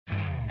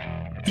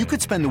You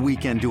could spend the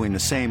weekend doing the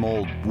same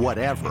old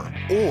whatever,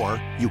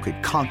 or you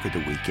could conquer the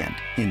weekend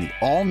in the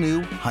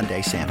all-new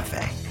Hyundai Santa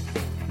Fe.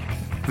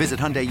 Visit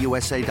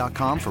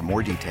HyundaiUSA.com for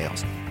more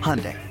details.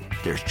 Hyundai,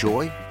 there's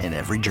joy in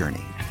every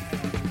journey.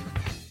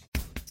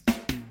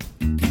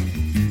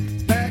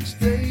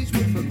 Backstage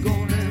with the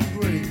golden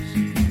grace,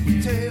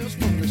 with tales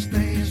from the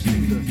stands to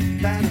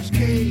the batter's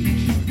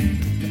cage,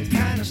 the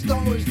kind of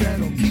stories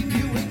that'll keep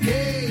you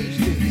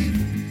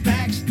engaged.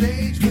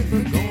 Backstage with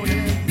the golden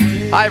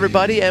grace. Hi,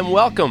 everybody, and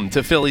welcome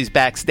to Phillies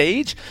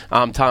Backstage.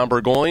 I'm Tom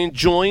Burgoyne,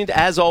 joined,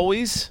 as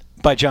always,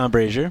 by John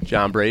Brazier.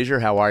 John Brazier,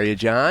 how are you,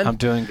 John? I'm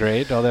doing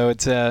great, although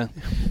it's a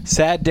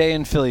sad day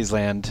in Phillies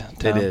land,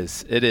 Tom.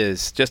 It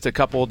is. Just a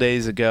couple of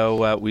days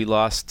ago, we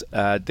lost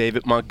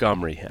David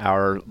Montgomery,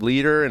 our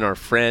leader and our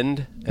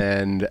friend,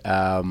 and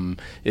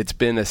it's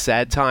been a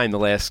sad time the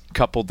last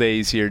couple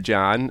days here,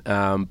 John,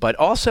 but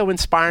also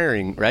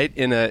inspiring, right,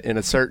 in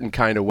a certain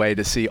kind of way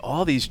to see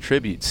all these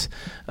tributes.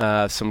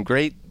 Some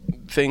great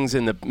things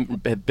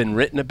have been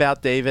written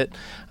about David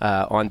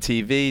on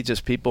TV,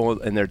 just people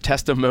and their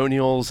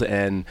testimonials,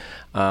 and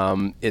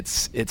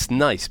it's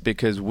nice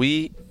because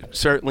we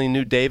certainly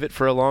knew David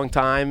for a long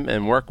time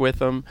and worked with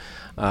him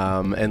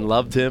and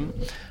loved him.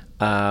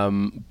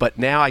 But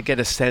now I get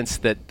a sense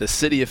that the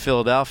city of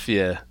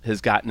Philadelphia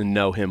has gotten to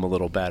know him a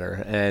little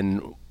better,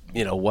 and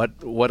you know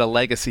what a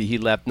legacy he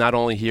left, not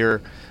only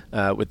here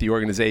with the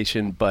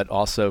organization, but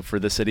also for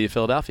the city of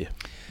Philadelphia.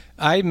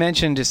 I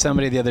mentioned to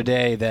somebody the other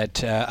day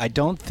that I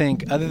don't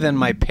think, other than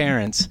my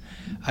parents,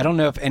 I don't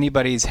know if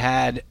anybody's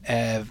had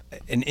an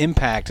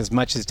impact as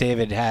much as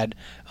David had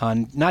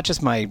on not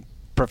just my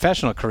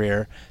professional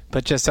career,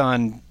 but just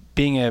on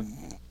being a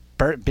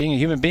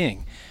human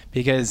being.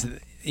 Because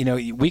you know,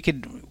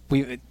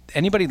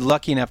 anybody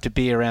lucky enough to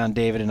be around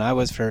David, and I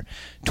was for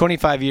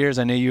 25 years.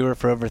 I know you were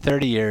for over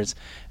 30 years.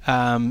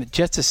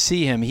 Just to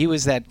see him, he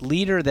was that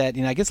leader that,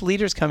 you know, I guess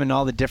leaders come in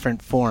all the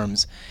different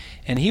forms.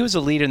 And he was a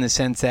leader in the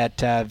sense that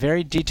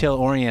very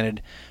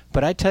detail-oriented.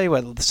 But I tell you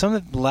what, some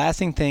of the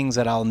lasting things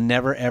that I'll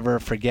never, ever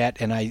forget,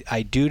 and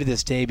I do to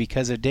this day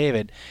because of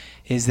David,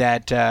 is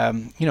that,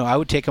 you know, I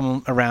would take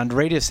him around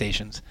radio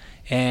stations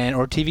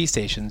or TV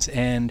stations.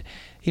 And,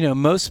 you know,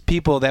 most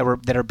people that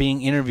are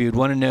being interviewed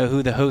want to know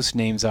who the host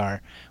names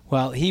are.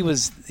 Well, he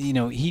was, you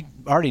know, he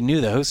already knew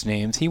the host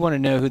names. He wanted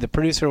to know who the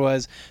producer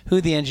was, who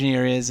the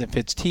engineer is. If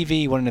it's TV,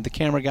 he wanted to know the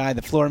camera guy,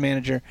 the floor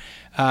manager.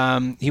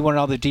 He wanted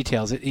all the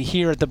details.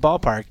 Here at the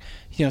ballpark,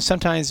 you know,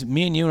 sometimes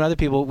me and you and other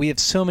people, we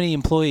have so many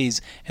employees,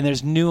 and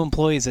there's new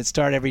employees that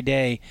start every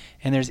day,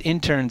 and there's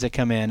interns that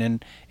come in,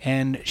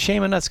 and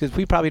shame on us because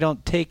we probably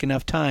don't take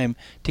enough time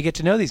to get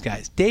to know these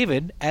guys.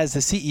 David, as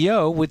the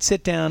CEO, would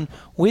sit down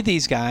with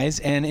these guys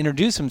and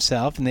introduce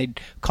himself, and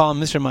they'd call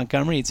him Mr.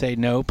 Montgomery. He'd say,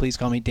 "No, please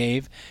call me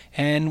Dave."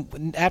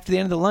 And after the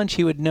end of the lunch,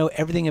 he would know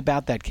everything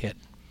about that kid.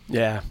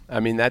 Yeah, I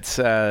mean, that's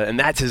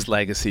his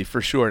legacy for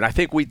sure. And I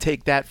think we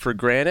take that for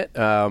granted.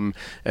 And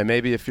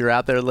maybe if you're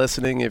out there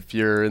listening, if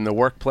you're in the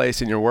workplace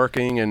and you're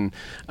working and,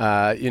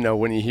 you know,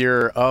 when you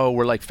hear, oh,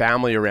 we're like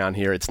family around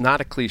here, it's not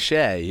a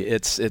cliche.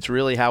 It's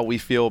really how we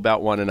feel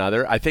about one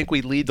another. I think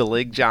we lead the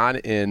league, John,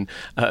 in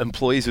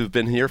employees who've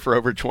been here for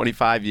over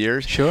 25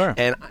 years. Sure.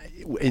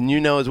 And you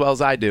know as well as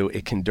I do,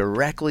 it can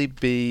directly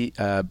be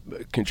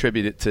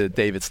contributed to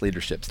David's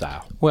leadership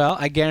style. Well,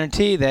 I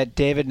guarantee that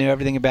David knew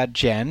everything about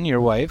Jen,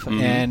 your wife,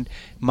 and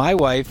my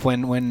wife,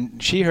 when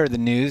she heard the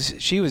news,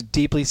 she was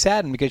deeply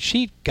saddened because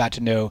she got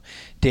to know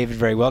David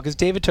very well because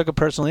David took a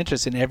personal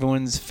interest in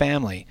everyone's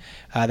family.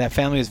 That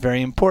family is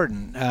very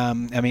important.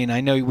 I mean, I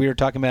know we were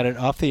talking about it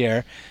off the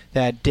air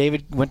that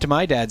David went to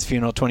my dad's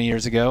funeral 20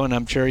 years ago, and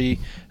I'm sure he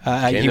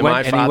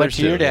went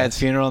to your dad's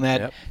funeral. And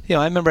that, you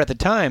know, I remember at the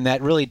time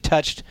that really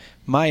touched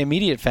my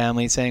immediate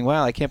family, saying,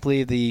 "Wow, I can't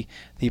believe the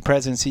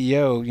president and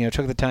CEO, you know,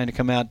 took the time to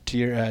come out to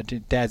your to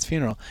dad's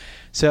funeral."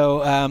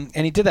 So,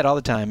 and he did that all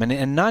the time,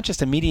 and not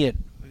just immediate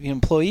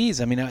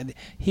employees. I mean,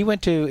 he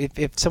went to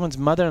if someone's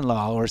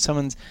mother-in-law or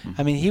someone's.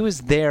 I mean, he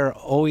was there,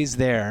 always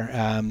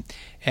there,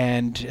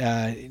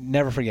 and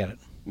never forget it.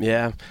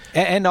 Yeah.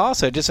 And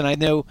also, just, and I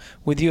know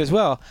with you as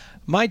well,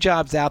 my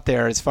job's out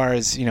there as far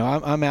as, you know,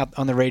 I'm out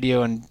on the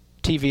radio and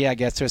TV, I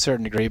guess, to a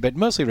certain degree, but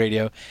mostly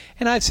radio.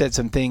 And I've said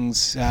some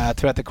things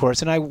throughout the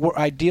course, and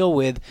I deal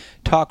with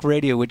talk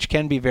radio, which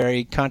can be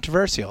very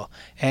controversial,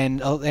 and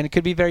it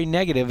could be very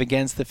negative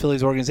against the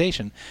Phillies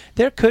organization.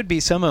 There could be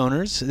some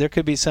owners, there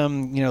could be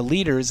some, you know,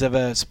 leaders of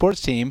a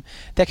sports team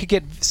that could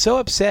get so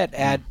upset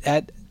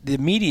at the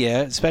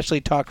media,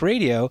 especially talk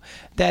radio,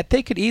 that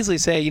they could easily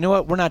say, you know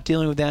what, we're not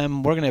dealing with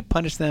them, we're going to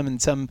punish them in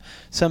some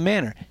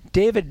manner.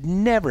 David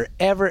never,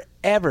 ever,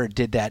 ever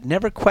did that.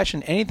 Never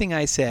questioned anything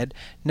I said.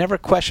 Never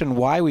questioned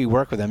why we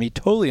work with him. He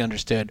totally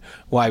understood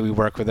why we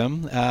work with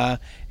him.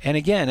 And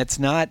again, it's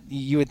not,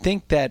 you would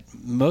think that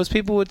most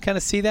people would kind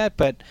of see that,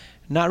 but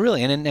not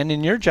really, and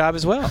in your job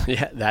as well.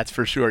 Yeah, that's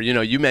for sure. You know,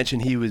 you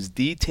mentioned he was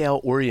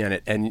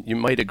detail-oriented, and you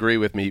might agree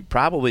with me,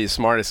 probably the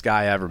smartest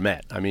guy I ever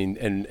met. I mean,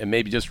 and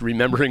maybe just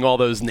remembering all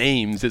those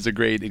names is a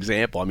great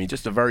example. I mean,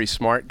 just a very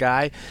smart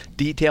guy,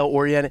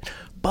 detail-oriented.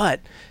 But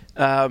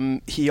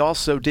he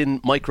also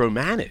didn't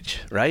micromanage,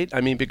 right?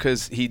 I mean,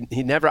 because he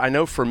never. I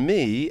know for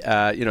me,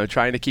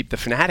 trying to keep the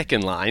Fanatic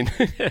in line.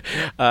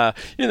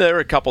 There were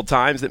a couple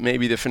times that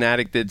maybe the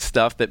Fanatic did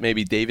stuff that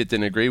maybe David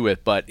didn't agree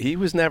with, but he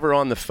was never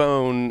on the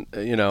phone,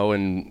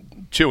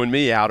 and chewing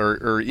me out,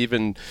 or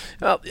even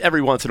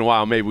every once in a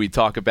while maybe we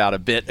talk about a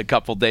bit a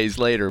couple days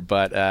later,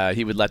 but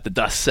he would let the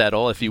dust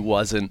settle if he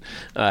wasn't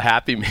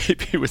happy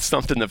maybe with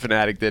something the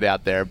Fanatic did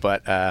out there.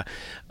 But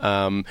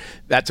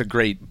that's a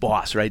great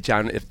boss, right,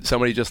 John? If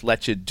somebody just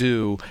lets you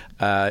do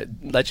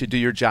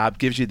your job,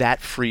 gives you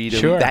that freedom,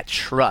 sure. that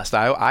trust.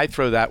 I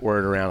throw that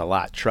word around a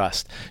lot,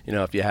 trust.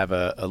 If you have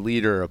a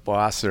leader, a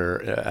boss,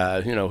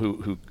 or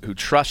who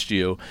trusts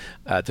you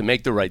to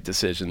make the right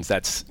decisions,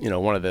 that's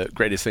one of the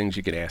greatest things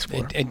you can ask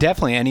for.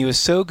 Definitely, and he was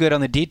so good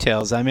on the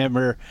details. I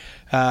remember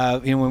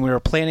when we were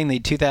planning the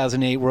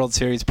 2008 World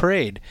Series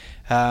parade,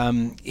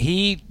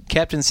 he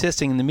kept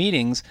insisting in the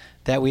meetings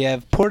that we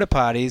have porta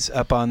potties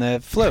up on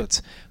the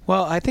floats.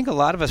 Well, I think a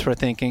lot of us were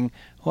thinking,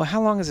 well,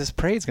 how long is this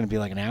parade? Going to be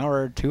like an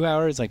hour, 2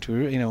 hours?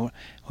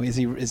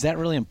 Is that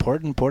really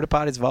important? Porta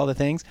potties of all the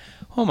things?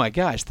 Oh my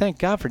gosh! Thank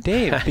God for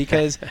Dave,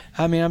 because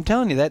I'm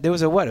telling you that there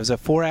was a what? It was a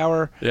 4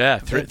 hour. Yeah,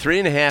 three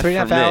and a half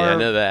hour. I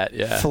know that.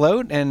 Yeah.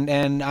 Float,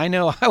 and I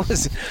know I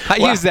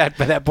used that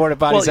porta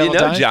potty several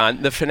times.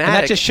 John, the Fanatic.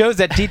 And that just shows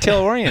that detail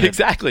oriented.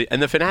 Exactly,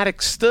 and the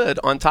Fanatic stood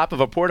on top of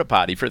a porta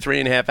potty for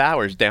 3.5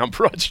 hours down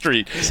Broad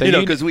Street. So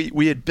because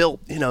we had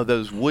built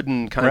those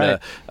wooden kind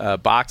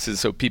of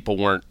boxes so people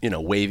weren't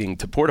waving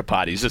to porta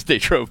potties as they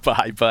drove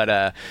by.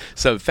 But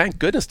so thank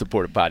goodness the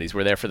porta potties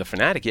were there for the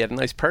Fanatic. He had a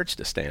nice perch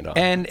to stand on.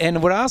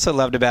 And what I also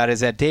loved about it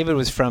is that David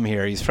was from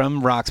here. He's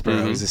from Roxborough.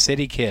 Mm-hmm. He's a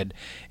city kid,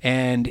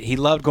 and he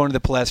loved going to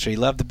the Palestra. He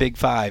loved the Big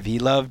Five. He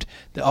loved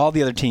all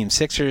the other teams: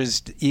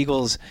 Sixers,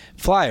 Eagles,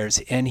 Flyers.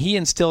 And he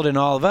instilled in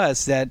all of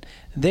us that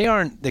they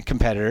aren't the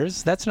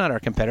competitors. That's not our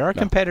competitor. Our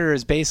competitor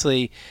is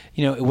basically,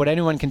 what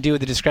anyone can do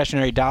with a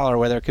discretionary dollar,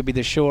 whether it could be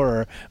the shore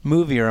or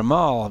movie or a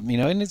mall.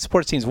 And the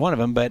sports team's one of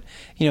them. But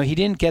he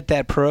didn't get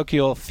that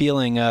parochial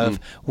feeling of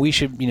we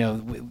should,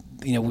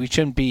 we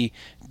shouldn't be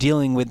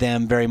dealing with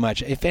them very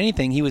much. If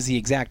anything, he was the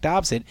exact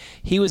opposite.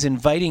 He was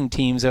inviting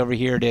teams over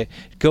here to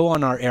go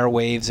on our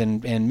airwaves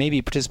and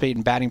maybe participate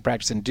in batting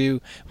practice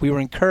we were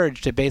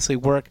encouraged to basically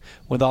work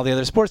with all the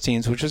other sports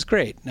teams, which was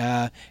great.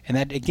 And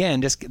that, again,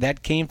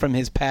 that came from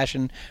his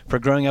passion for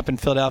growing up in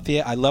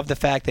Philadelphia. I love the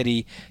fact that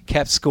he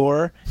kept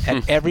score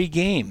at every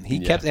game. He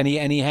kept, and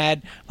he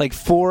had like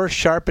 4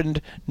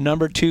 sharpened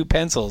number 2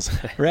 pencils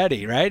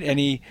ready, right? And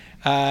he,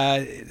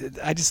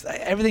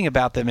 everything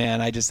about the man,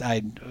 I don't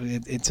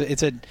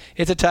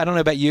know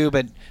about you,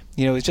 but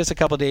it was just a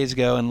couple of days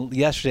ago, and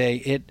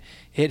yesterday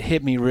it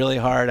hit me really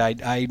hard.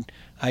 I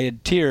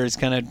had tears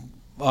kind of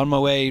on my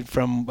way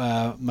from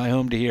my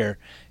home to here,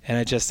 and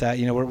I just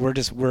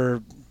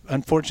we're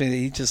unfortunately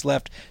he just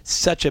left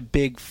such a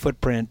big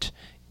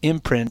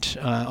imprint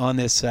on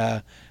this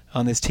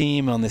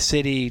team, on the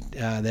city,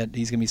 that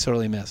he's going to be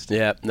sorely missed.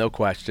 Yeah, no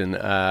question.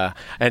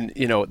 And,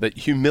 the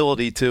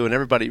humility, too, and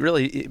everybody,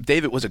 really,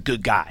 David was a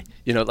good guy.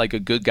 Like a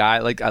good guy.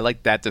 I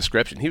like that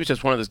description. He was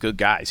just one of those good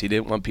guys. He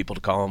didn't want people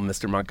to call him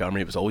Mr.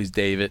 Montgomery. It was always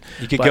David.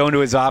 You could go into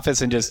his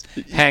office and just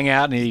hang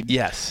out, and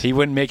he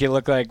wouldn't make it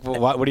look like, well,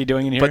 what are you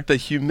doing in here? But the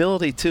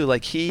humility, too,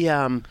 like he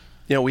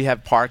we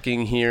have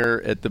parking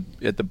here at the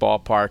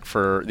ballpark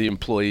for the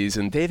employees,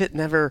 and David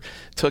never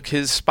took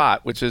his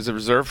spot, which is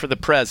reserved for the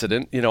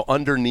president,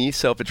 underneath.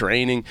 So if it's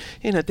raining,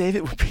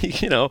 David would be,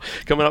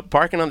 coming up,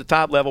 parking on the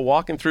top level,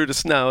 walking through the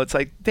snow. It's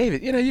like,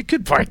 David, you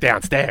could park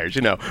downstairs,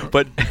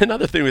 But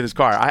another thing with his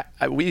car,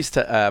 we used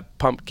to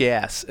pump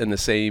gas in the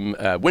same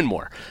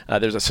Winmore.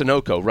 There's a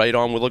Sunoco right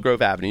on Willow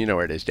Grove Avenue. You know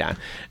where it is, John.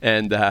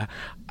 And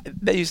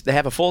they used to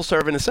have a full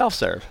serve and a self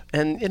serve,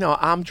 and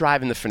I'm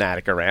driving the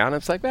Fanatic around.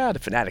 It's like, the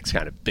Fanatic's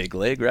kind of big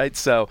league, right?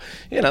 So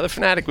the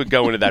Fanatic would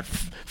go into that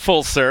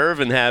full serve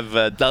and have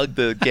Doug,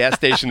 the gas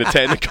station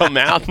attendant, come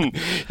out, and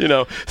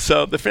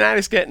so the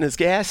Fanatic's getting his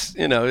gas,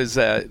 his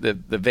the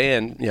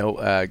van,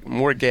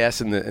 more gas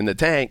in the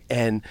tank,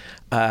 and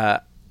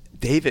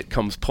David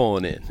comes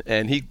pulling in,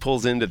 and he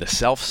pulls into the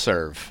self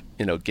serve,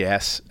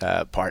 gas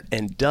part,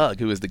 and Doug,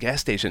 who is the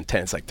gas station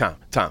attendant's like, Tom.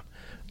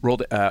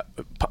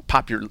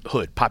 Pop your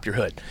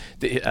hood.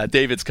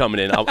 David's coming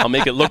in. I'll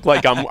make it look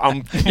like I'm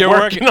You're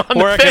working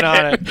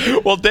on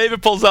it. Well,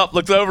 David pulls up,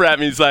 looks over at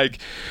me. He's like,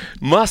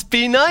 "Must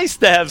be nice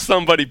to have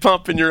somebody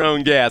pumping your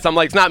own gas." I'm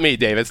like, "It's not me,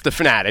 David. It's the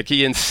Fanatic.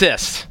 He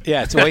insists."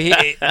 Yeah. So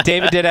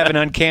David did have an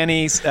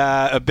uncanny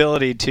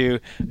ability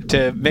to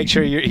make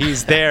sure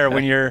he's there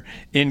when you're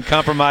in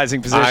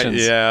compromising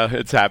positions.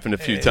 It's happened a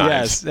few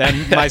times. Yes,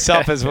 and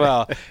myself as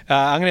well.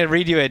 I'm going to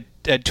read you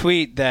a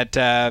tweet that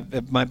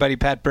my buddy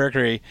Pat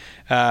Berkery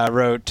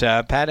wrote.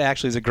 Pat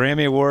actually is a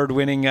Grammy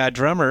Award-winning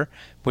drummer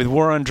with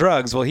War on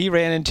Drugs. Well, he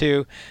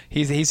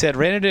said,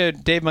 ran into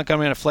Dave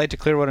Montgomery on a flight to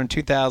Clearwater in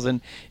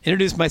 2000,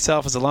 introduced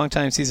myself as a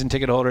longtime season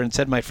ticket holder, and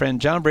said my friend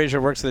John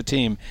Brazier works for the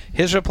team.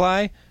 His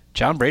reply,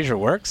 John Brazier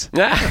works?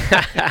 Yeah,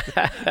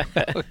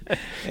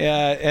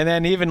 and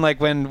then even like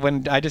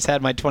when I just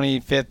had my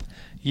 25th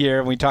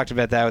year, we talked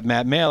about that with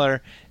Matt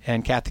Mailer,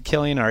 and Kathy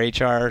Killian, our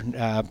HR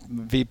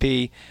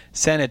VP,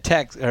 sent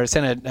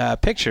a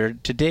picture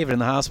to David in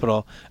the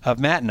hospital of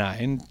Matt and I,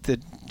 and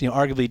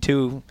arguably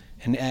two,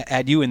 and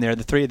add you in there,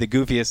 the three of the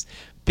goofiest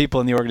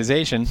people in the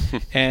organization.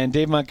 And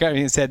Dave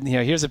Montgomery said,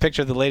 here's a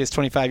picture of the latest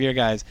 25-year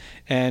guys.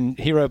 And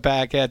he wrote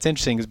back, it's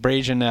interesting because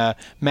Brage and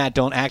Matt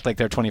don't act like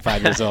they're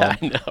 25 years old. I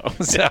know.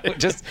 So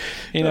just,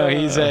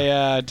 he's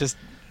just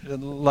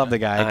love the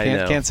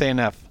guy. Can't say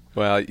enough.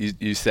 Well,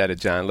 you said it,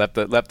 John. Left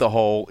the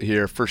hole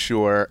here for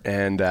sure,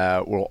 and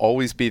we'll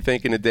always be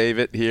thinking of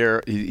David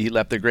here. He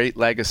left a great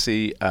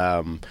legacy.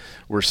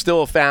 We're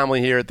still a family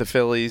here at the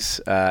Phillies,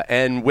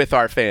 and with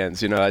our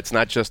fans. It's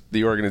not just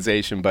the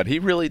organization, but he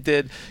really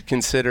did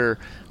consider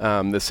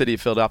the city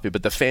of Philadelphia,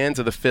 but the fans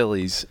of the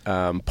Phillies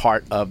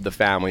part of the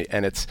family,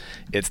 and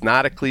it's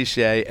not a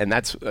cliche. And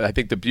that's, I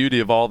think, the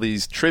beauty of all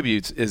these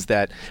tributes is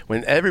that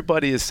when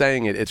everybody is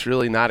saying it, it's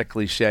really not a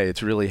cliche.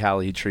 It's really how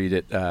he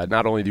treated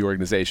not only the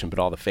organization, but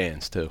all the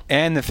fans too.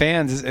 And the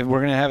fans, we're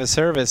going to have a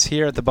service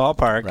here at the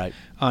ballpark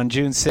on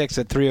June 6th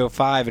at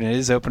 3:05, and it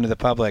is open to the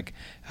public.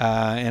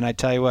 And I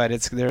tell you what,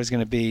 there's going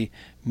to be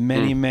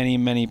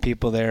many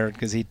people there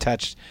because he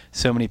touched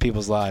so many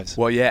people's lives.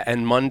 Well, yeah,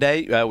 and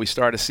Monday we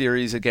start a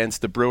series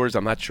against the Brewers.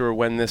 I'm not sure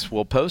when this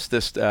will post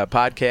this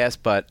podcast,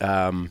 but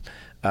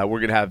we're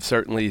going to have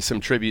certainly some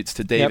tributes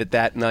to David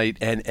that night,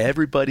 and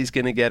everybody's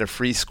going to get a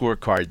free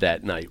scorecard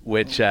that night,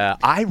 which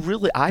I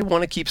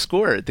want to keep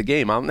score at the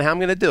game. I don't know how I'm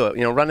going to do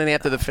it. Running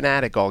after the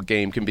Fanatic all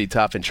game can be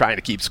tough and trying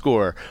to keep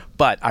score,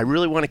 but I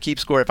really want to keep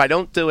score. If I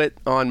don't do it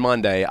on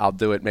Monday, I'll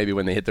do it maybe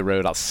when they hit the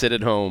road. I'll sit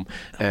at home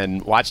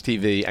and watch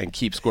TV and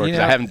keep score because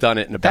I haven't done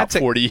it in about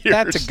 40 years.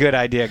 That's a good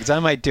idea because I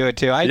might do it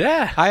too.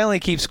 I only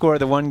keep score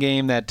the one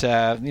game that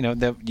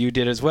that you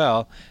did as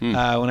well when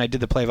I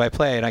did the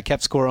play-by-play, and I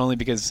kept score only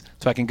because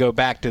so I can go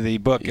back to the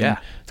book. Yeah,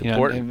 it's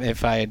important.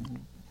 If I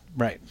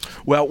right.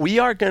 Well, we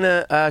are going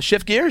to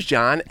shift gears,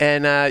 John,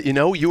 and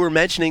you were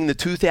mentioning the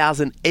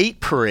 2008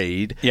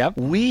 parade. Yep.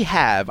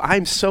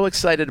 I'm so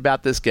excited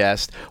about this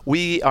guest.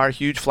 We are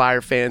huge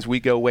Flyer fans. We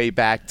go way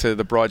back to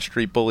the Broad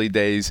Street Bully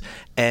days,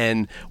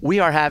 and we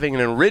are having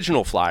an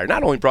original Flyer.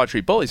 Not only Broad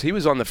Street Bullies, he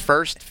was on the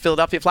first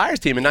Philadelphia Flyers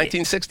team in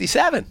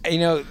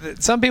 1967.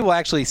 Some people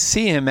actually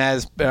see him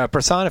as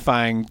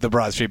personifying the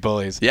Broad Street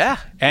Bullies. Yeah.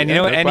 And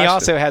and he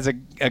also has a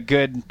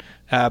good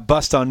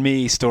bust on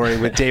me story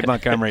with Dave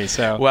Montgomery.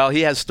 So well,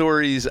 he has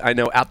stories I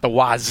know out the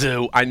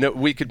wazoo. I know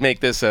we could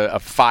make this a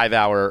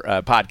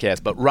 5-hour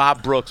podcast, but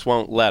Rob Brooks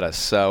won't let us.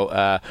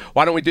 So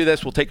why don't we do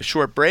this? We'll take a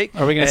short break.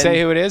 Are we going to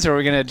say who it is, or are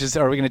we going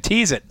to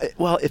tease it?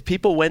 Well, if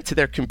people went to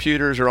their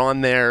computers or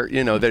on there,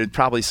 they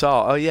probably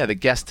saw, the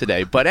guest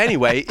today. But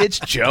anyway, it's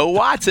Joe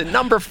Watson,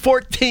 number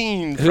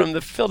 14 from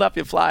the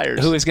Philadelphia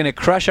Flyers, who is going to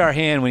crush our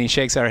hand when he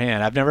shakes our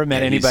hand. I've never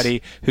met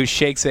anybody who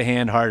shakes a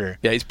hand harder.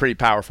 Yeah, he's a pretty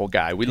powerful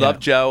guy. We love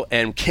Joe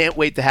and can't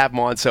wait to have him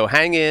on. So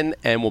hang in,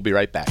 and we'll be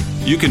right back.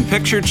 You can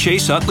picture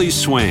Chase Utley's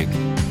swing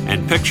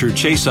and picture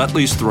Chase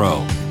Utley's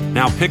throw.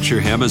 Now picture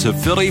him as a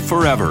Philly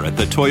forever at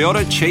the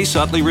Toyota Chase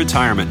Utley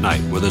Retirement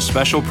Night with a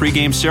special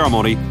pregame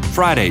ceremony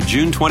Friday,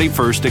 June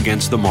 21st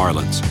against the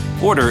Marlins.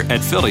 Order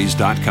at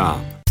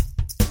Phillies.com.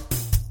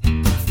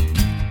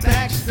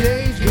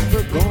 Backstage with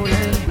the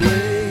Golden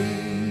Blade.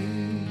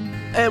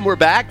 And we're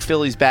back,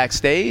 Phillies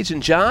backstage,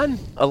 and John,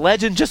 a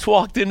legend just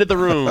walked into the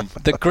room.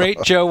 The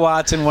great Joe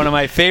Watson, one of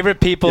my favorite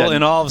people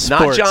in all of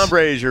sports. Not John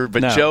Brazier,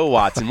 but Joe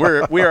Watson.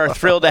 We are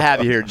thrilled to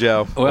have you here,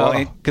 Joe.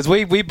 Well, because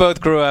we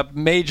both grew up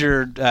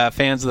major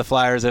fans of the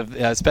Flyers,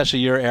 especially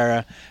your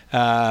era.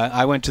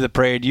 I went to the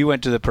parade. You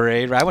went to the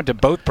parade. I went to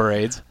both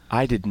parades.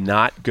 I did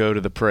not go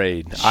to the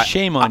parade.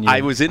 Shame on you.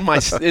 I was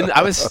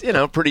I was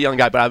pretty young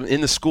guy, but I'm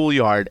in the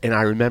schoolyard, and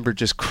I remember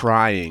just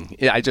crying.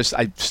 I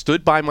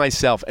stood by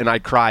myself and I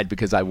cried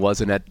because I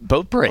wasn't at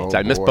both parades.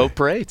 I missed both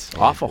parades.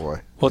 Awful.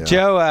 Boy. Well,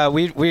 Joe,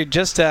 we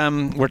just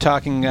were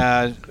talking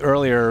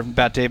earlier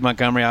about Dave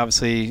Montgomery,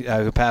 obviously,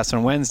 who passed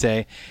on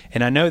Wednesday,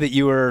 and I know that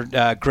you were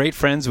great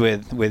friends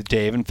with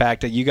Dave. In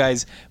fact, you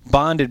guys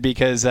bonded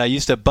because you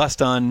used to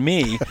bust on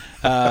me.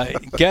 Go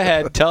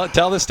ahead,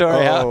 tell the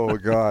story. Oh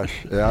gosh,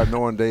 yeah, I've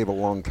known Dave a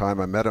long time.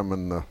 I met him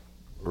in the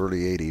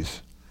early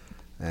 '80s,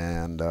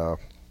 and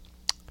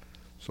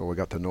so we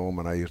got to know him,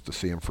 and I used to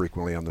see him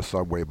frequently on the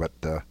subway. But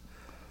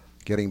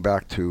getting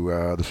back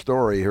to the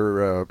story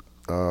here.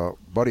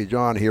 Buddy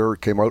John here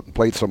came out and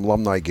played some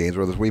alumni games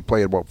with us. We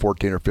played about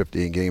 14 or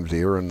 15 games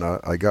here, and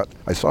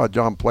I saw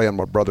John play on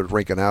my brother's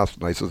rink in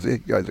Aston. I said, "Hey, you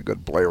guy's a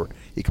good player.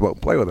 He come out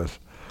and play with us."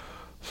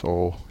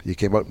 So he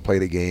came out and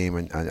played a game,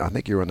 and I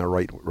think you were on the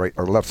right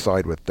or left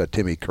side with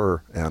Timmy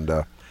Kerr, and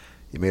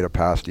he made a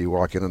pass to you,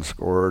 walk in and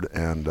scored,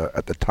 and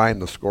at the time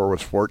the score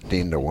was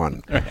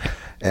 14-1.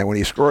 And when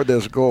he scored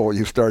this goal,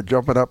 you started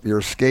jumping up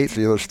your skates.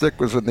 The other stick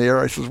was in the air.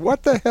 I says,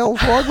 "What the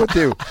hell's wrong with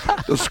you?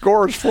 The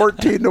score is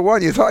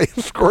 14-1. You thought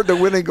you scored the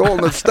winning goal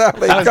in the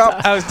Stanley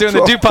Cup." I was doing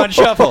the DuPont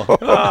Shuffle.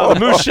 The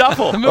Moose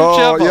Shuffle. The Moose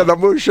Shuffle. Yeah, the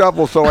Moose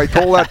Shuffle. So I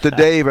told that to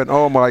Dave, and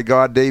oh my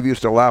God, Dave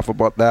used to laugh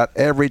about that.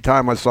 Every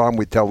time I saw him,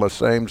 we'd tell the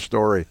same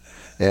story.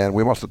 And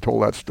we must have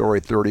told that story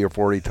 30 or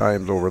 40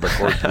 times over the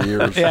course of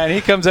years. Yeah, and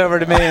he comes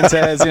over to me and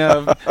says,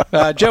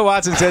 Joe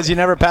Watson says you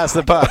never pass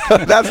the puck.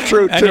 That's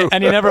true, too.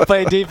 And you never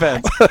played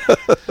defense.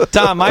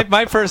 Tom,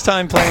 my first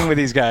time playing with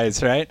these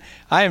guys, right?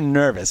 I am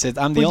nervous.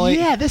 I'm the only.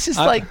 Yeah, this is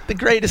like the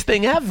greatest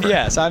thing ever.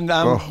 Yes, I'm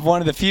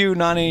one of the few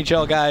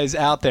non-NHL guys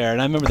out there.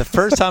 And I remember the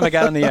first time I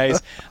got on the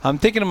ice, I'm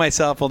thinking to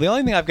myself, well, the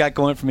only thing I've got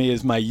going for me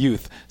is my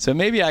youth. So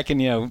maybe I can,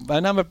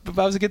 and I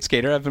was a good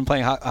skater. I've been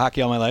playing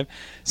hockey all my life.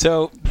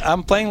 So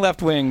I'm playing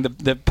left wing.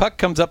 The puck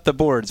comes up the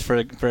boards for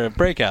a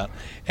breakout,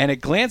 and it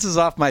glances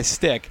off my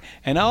stick,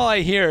 and all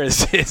I hear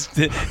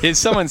is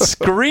someone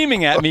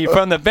screaming at me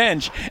from the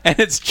bench, and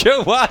it's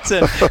Joe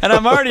Watson, and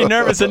I'm already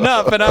nervous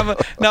enough, and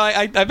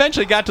I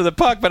eventually got to the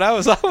puck, but I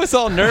was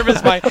all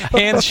nervous, my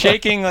hands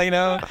shaking,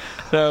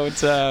 So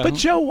it's. But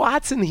Joe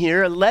Watson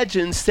here, a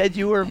legend, said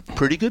you were a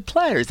pretty good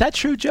player. Is that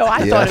true, Joe?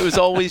 I thought it was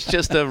always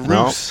just a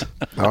ruse.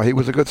 No, he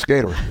was a good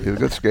skater. He was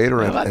a good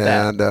skater,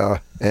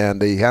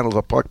 and he handles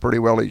the puck pretty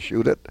well. He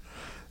shoot it.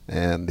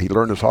 And he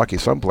learned his hockey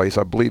someplace.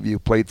 I believe you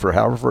played for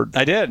Haverford.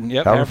 I did.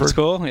 Yep. Haverford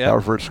School. Yep.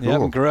 Haverford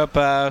School. Yep. Grew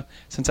up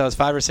since I was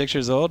 5 or 6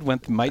 years old.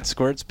 Went to Mite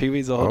Squirts, Pee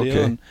Wee's, the whole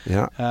deal.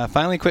 And,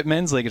 finally quit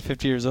men's league at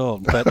 50 years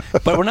old. But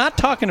we're not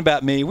talking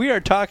about me. We are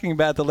talking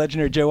about the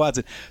legendary Joe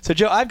Watson. So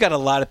Joe, I've got a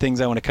lot of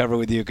things I want to cover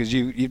with you because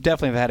you've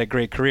definitely had a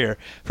great career.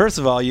 First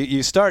of all,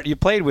 you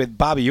played with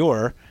Bobby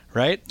Orr,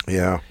 right?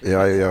 Yeah.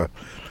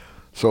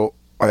 So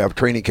I have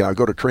training camp. I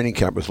go to training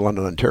camp in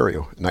London, Ontario,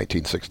 in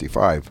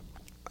 1965.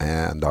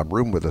 And I'm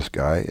rooming with this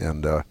guy,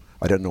 and I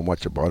didn't know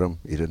much about him.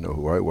 He didn't know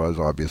who I was,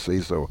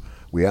 obviously. So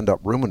we end up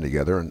rooming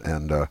together,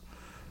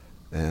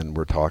 and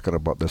we're talking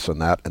about this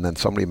and that. And then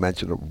somebody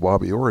mentioned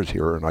Bobby Orr is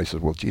here, and I said,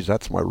 well, geez,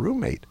 that's my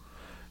roommate.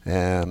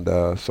 And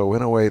so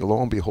in a way,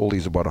 lo and behold,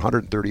 he's about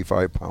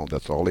 135 pounds.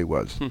 That's all he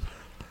was.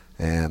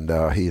 And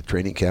he had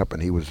training camp,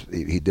 and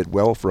he did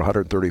well for a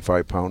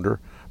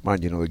 135-pounder.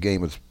 Mind you, the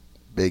game is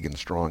big and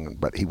strong,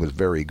 but he was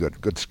very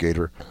good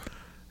skater.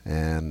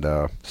 And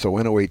so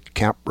in a way,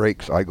 camp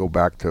breaks. I go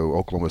back to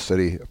Oklahoma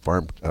City,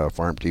 farm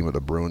team of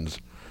the Bruins,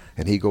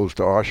 and he goes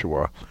to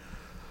Oshawa.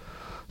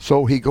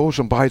 So he goes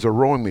and buys a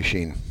rowing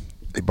machine.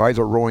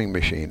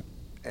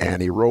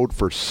 And he rowed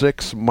for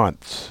 6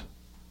 months.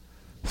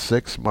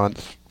 6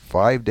 months,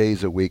 5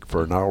 days a week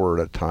for an hour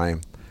at a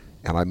time.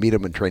 And I meet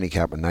him in training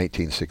camp in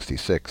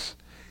 1966.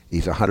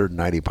 He's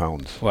 190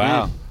 pounds.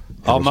 Wow.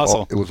 All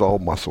muscle. It was all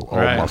muscle,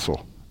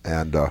 muscle.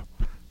 And,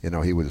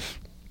 he was...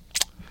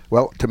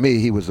 Well, to me,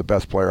 he was the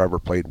best player I ever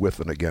played with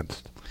and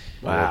against.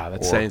 Wow,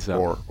 that's saying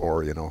something.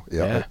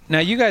 Yeah. Now,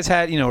 you guys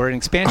were an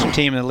expansion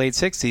team in the late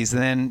 60s,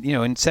 and then,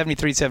 in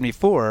 73,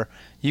 74,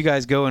 you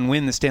guys go and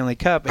win the Stanley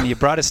Cup, and you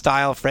brought a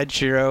style, Fred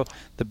Shero,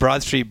 the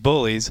Broad Street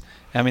Bullies.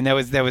 I mean, that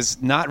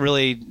was not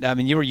really,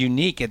 you were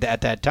unique at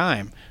that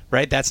time,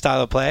 right? That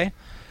style of play?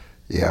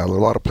 Yeah, a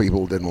lot of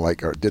people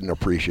didn't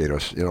appreciate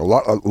us. A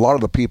lot of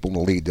the people in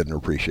the league didn't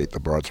appreciate the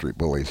Broad Street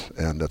Bullies,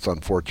 and it's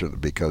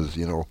unfortunate because,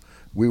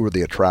 we were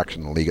the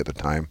attraction in the league at the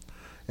time,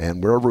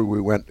 and wherever we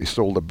went, we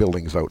sold the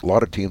buildings out. A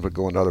lot of teams would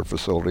go into other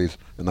facilities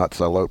and not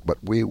sell out, but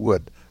we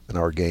would in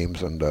our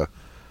games, and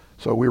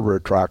so we were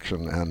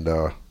attraction,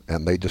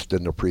 and they just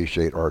didn't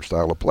appreciate our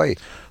style of play.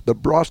 The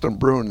Boston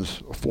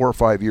Bruins, 4 or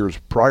 5 years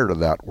prior to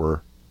that,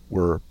 were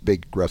a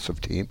big,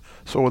 aggressive team.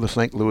 So were the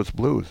St. Louis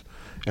Blues,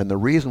 and the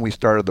reason we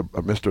started,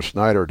 Mr.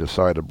 Snyder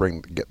decided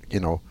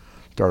to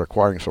start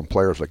acquiring some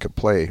players that could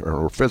play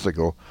or were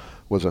physical.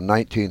 Was in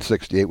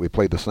 1968. We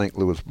played the St.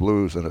 Louis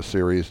Blues in a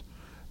series,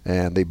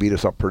 and they beat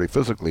us up pretty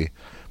physically.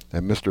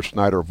 And Mr.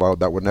 Snyder vowed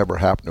that would never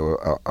happen to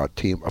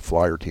a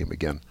Flyer team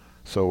again.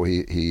 So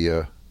he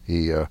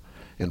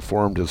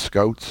informed his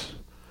scouts,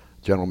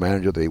 general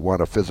manager, that he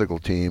wanted a physical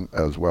team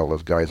as well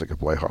as guys that could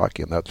play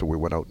hockey, and that's what we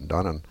went out and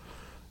done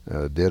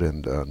and did.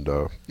 And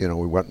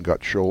we went and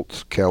got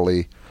Schultz,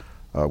 Kelly.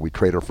 We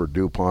traded for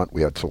DuPont.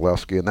 We had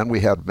Selesky, and then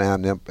we had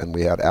Van Imp, and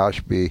we had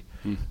Ashby.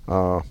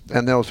 So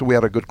we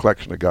had a good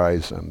collection of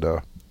guys, and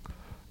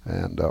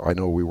I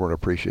know we weren't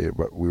appreciated,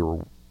 but we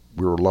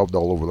were loved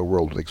all over the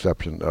world, with the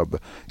exception of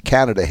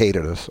Canada.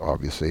 Hated us,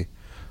 obviously.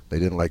 They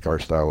didn't like our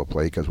style of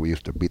play because we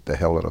used to beat the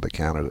hell out of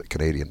the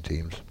Canadian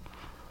teams.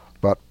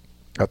 But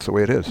that's the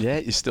way it is. Yeah,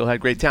 you still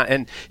had great talent.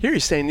 And here you're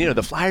saying,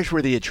 the Flyers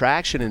were the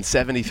attraction in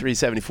 73,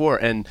 74,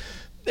 and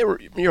they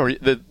were,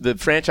 the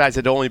franchise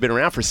had only been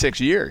around for 6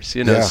 years,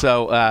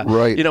 So,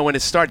 right. When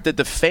it started, did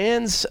the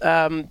fans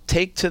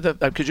take to the?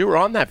 Because you were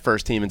on that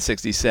first team in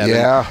 '67.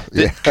 Yeah.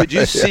 Could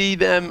you see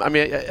them?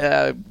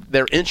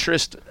 Their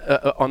interest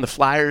on the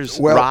Flyers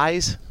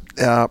rise.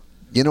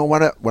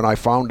 When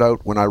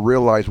I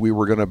realized we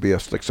were going to be a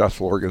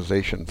successful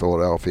organization in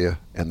Philadelphia,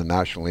 and the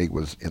National League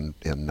was in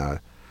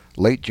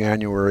late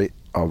January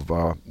of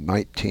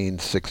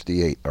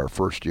 1968, our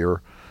first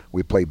year.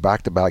 We played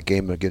back-to-back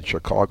games against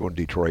Chicago and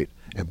Detroit,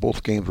 and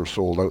both games were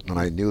sold out, and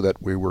I knew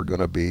that we were going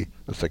to be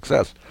a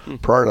success.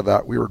 Prior to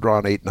that, we were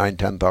drawing 8, 9,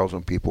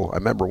 10,000 people. I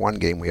remember one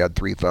game we had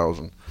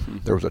 3,000.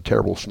 There was a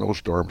terrible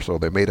snowstorm, so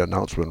they made an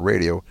announcement on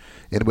radio.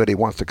 Anybody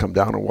wants to come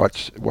down and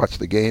watch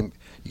the game,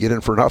 you get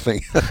in for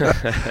nothing.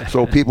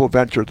 So people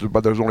ventured,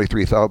 but there was only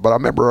 3,000. But I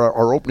remember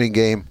our opening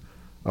game,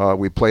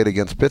 we played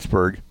against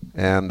Pittsburgh,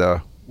 and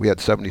we had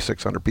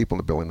 7,600 people in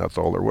the building. That's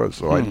all there was.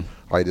 So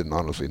I didn't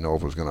honestly know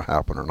if it was going to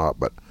happen or not.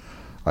 But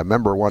I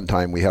remember one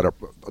time we had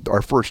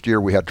our first year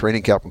we had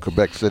training camp in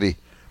Quebec City,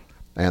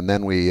 and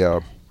then we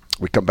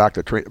come back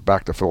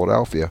to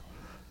Philadelphia,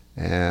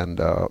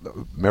 and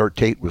Mayor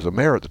Tate was the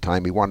mayor at the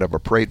time. He wanted to have a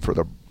parade for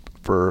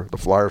the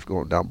Flyers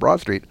going down Broad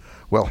Street.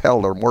 Well,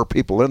 hell, there were more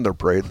people in their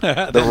parade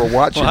that were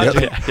watching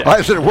it. Yeah.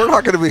 I said, we're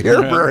not going to be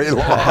here very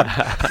long.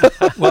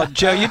 Well,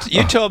 Joe,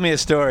 you told me a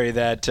story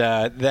that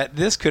that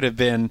this could have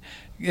been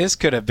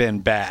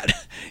bad.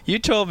 You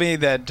told me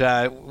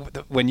that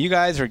when you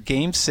guys were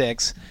Game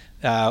 6,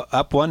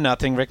 up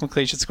 1-0, Rick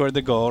McLeish had scored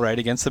the goal, right,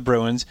 against the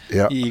Bruins.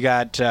 Yeah. You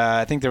got,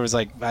 I think there was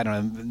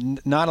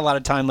not a lot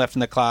of time left in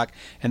the clock,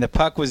 and the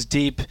puck was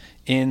deep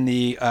in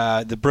the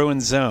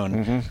Bruins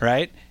zone,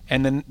 right?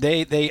 And then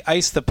they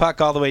iced the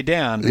puck all the way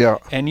down. Yeah.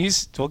 And you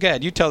tell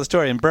the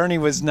story. And Bernie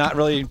was not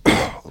really.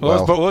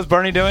 What was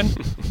Bernie doing?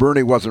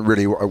 Bernie wasn't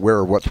really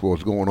aware of what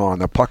was going on.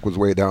 The puck was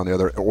way down the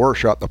other. Orr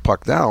shot the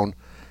puck down,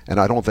 and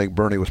I don't think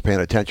Bernie was paying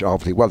attention.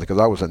 Obviously, he wasn't, because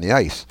I was in the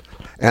ice.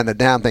 And the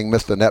damn thing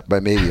missed the net by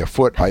maybe a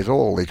foot. I said,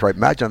 holy crap,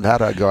 imagine that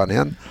had gone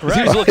in. Right.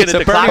 He was looking at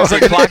the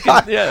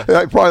clock. Yeah.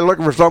 Probably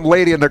looking for some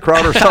lady in the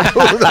crowd or something.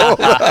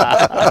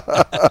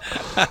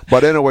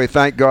 But anyway,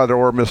 thank God that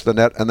Orr missed the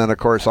net. And then, of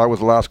course, I was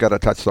the last guy to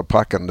touch the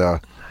puck. And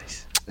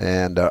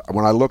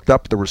when I looked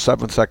up, there were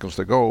 7 seconds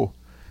to go.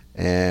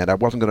 And I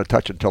wasn't going to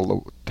touch it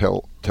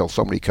till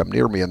somebody come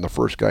near me. And the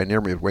first guy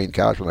near me was Wayne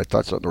Cash. When I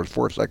touched it, and there was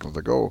 4 seconds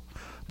to go.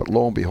 But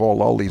lo and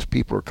behold, all these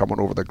people are coming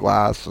over the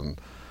glass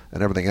and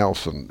everything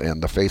else,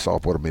 and the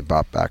face-off would have been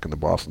back in the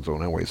Boston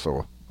zone anyway,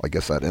 so I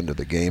guess that ended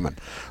the game.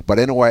 But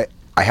anyway,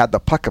 I had the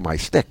puck in my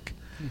stick,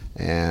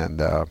 and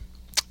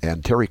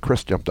Terry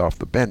Chris jumped off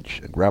the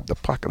bench and grabbed the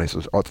puck, and I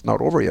says, "Oh, it's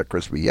not over yet,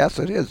 Crispy." "Yes,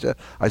 it is."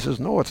 I says,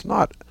 "No, it's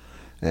not."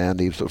 And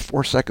he says,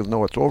 4 seconds,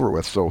 no, it's over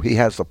with. So he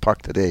has the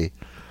puck today.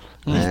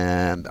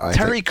 And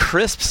Terry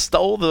Crisp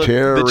stole the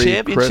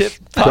championship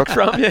puck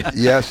from you?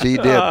 Yes, he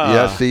did.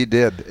 Yes, he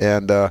did.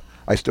 And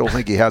I still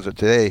think he has it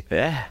today.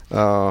 Yeah.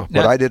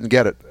 But I didn't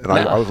get it, and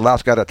I was the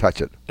last guy to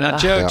touch it. Now,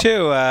 Joe,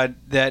 too,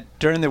 that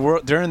during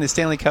the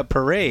Stanley Cup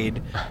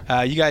parade,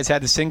 you guys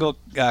had the single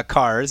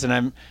cars,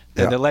 and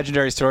the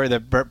legendary story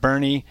that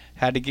Bernie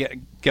had to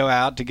go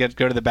out to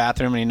go to the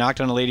bathroom, and he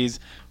knocked on a lady's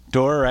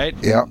door, right?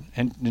 Yeah.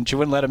 And she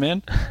wouldn't let him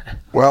in?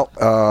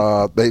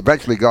 Well, they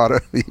eventually got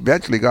it. He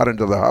eventually got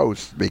into the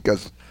house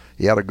because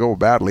he had to go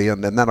badly,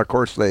 and then of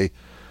course they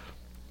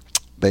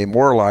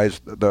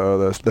moralized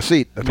the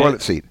seat, the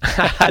toilet seat.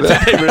 Did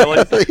they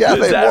really? Yeah,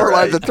 they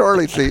moralized the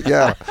toilet seat.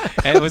 Yeah.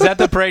 And was that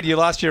the parade you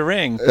lost your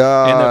ring in the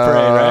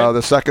parade, right?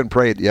 The second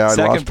parade. Yeah,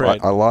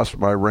 parade. I lost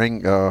my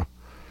ring.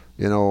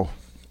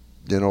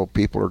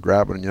 People are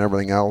grabbing and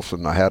everything else,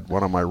 and I had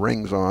one of my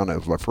rings on. It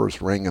was my first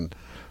ring, and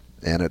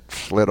it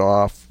slid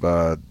off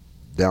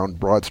down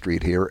Broad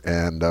Street here,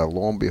 and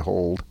lo and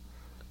behold,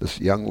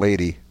 this young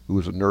lady who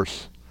was a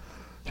nurse.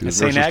 She was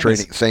St.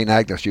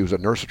 Agnes. She was a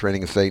nurse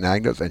training at St.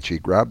 Agnes, and she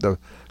grabbed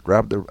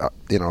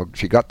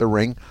she got the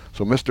ring.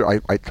 So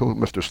I told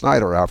Mr.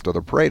 Snyder after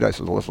the parade, I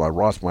said, "Listen, I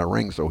lost my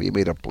ring." So he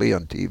made a plea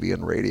on TV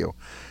and radio.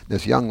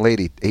 This young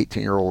lady,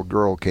 18-year-old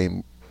girl,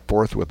 came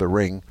forth with the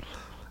ring,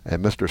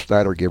 and Mr.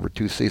 Snyder gave her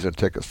 2 season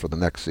tickets for the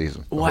next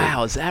season.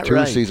 Wow, is that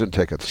right? 2 season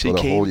tickets for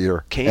the whole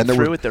year. Came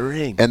through with the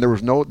ring. And there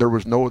was no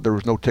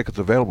tickets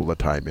available at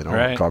the time,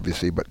 right.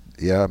 Obviously. But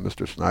yeah,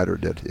 Mr. Snyder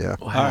did. Yeah.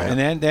 Wow. All right,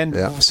 and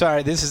then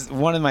sorry, this is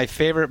one of my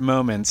favorite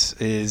moments.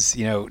 Is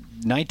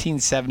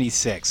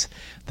 1976,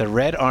 the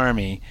Red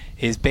Army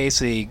is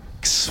basically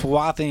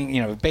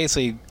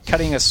basically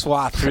cutting a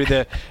swath through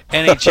the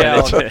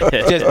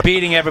NHL, just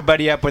beating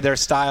everybody up with their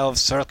style of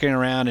circling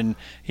around, and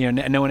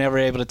no one ever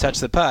able to touch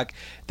the puck.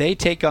 They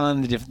take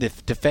on the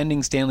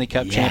defending Stanley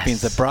Cup champions,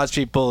 the Broad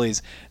Street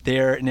Bullies.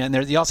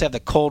 You also have the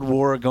Cold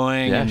War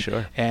going. Yeah,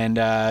 sure.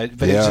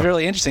 But it's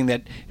really interesting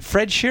that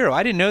Fred Shero,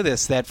 I didn't know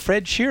this, that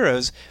Fred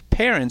Shero's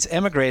parents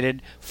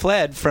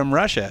fled from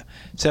Russia.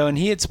 So, and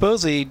he had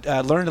supposedly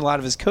learned a lot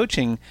of his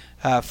coaching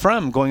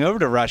from going over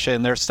to Russia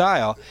and their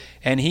style,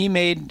 and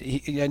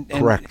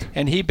correct.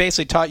 And he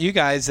basically taught you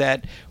guys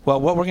that, well,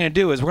 what we're going to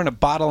do is we're going to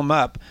bottle them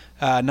up,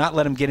 not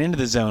let them get into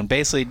the zone,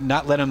 basically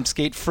not let them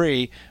skate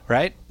free,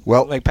 right?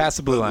 Well, like past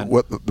the blue line.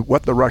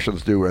 What the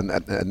Russians do, and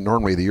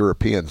normally the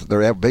Europeans,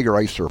 they have bigger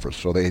ice surface,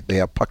 so they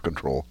have puck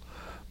control.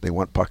 They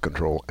want puck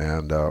control,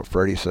 and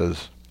Freddie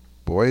says,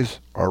 "Boys,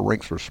 our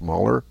rinks are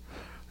smaller,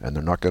 and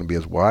they're not going to be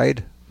as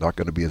wide, not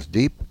going to be as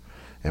deep.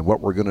 And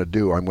what we're going to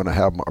do, we're going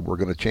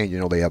to change.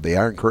 They have the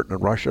Iron Curtain in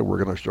Russia.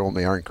 We're going to show them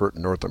the Iron Curtain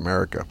in North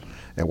America.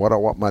 And what I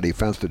want my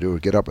defense to do is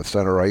get up at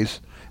center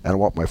ice, and I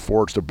want my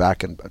forwards to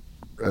back and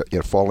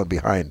fall in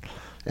behind.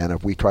 And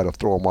if we try to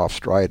throw them off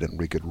stride and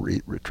we could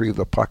retrieve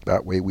the puck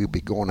that way, we'd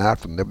be going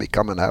after them. They'd be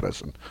coming at us,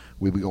 and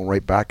we'd be going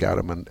right back at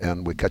them,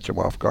 and we'd catch them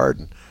off guard.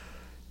 And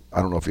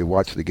I don't know if you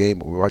watched the game,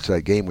 but we watched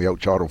that game. We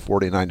outshot them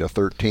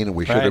 49-13, and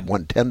we should have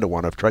won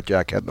 10-1 if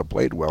Tretiak hadn't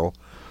played well.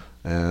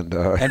 And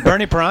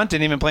Bernie Perrant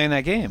didn't even play in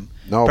that game.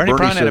 No, Bernie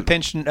Perrant said, had a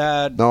pinch. No,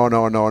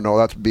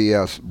 that's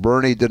BS.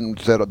 Bernie didn't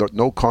said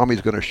no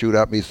commie's going to shoot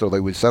at me, so they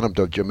would send him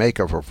to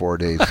Jamaica for 4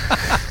 days.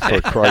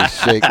 For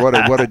Christ's sake,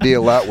 what a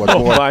deal that was.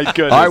 Oh my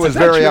goodness! I was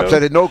very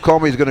upset. No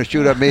commie's going to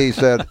shoot at me, he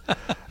said,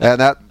 and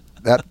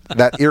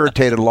that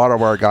irritated a lot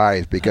of our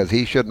guys because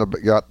he shouldn't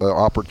have got the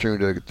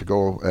opportunity to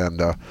go. And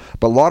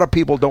but a lot of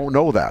people don't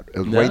know that.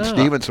 Wayne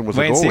Stevenson was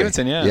Wayne a goalie.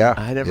 Stevenson, yeah.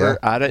 I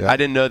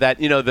didn't know that.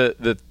 You know,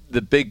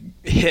 the big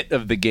hit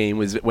of the game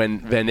was when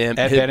Van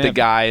Impe hit the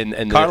guy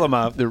and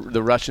Karlamov.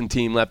 the Russian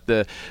team left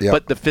but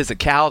the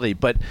physicality.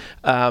 But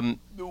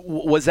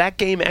was that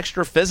game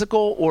extra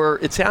physical, or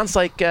it sounds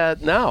like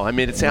no? I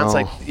mean, it sounds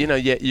like you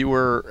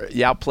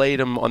outplayed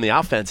them on the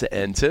offensive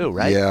end too,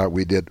 right? Yeah,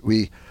 we did.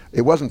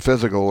 It wasn't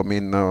physical. I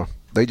mean,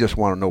 they just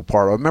want to know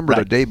part. I remember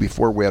the day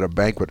before we had a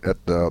banquet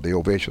at the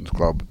Ovations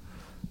Club,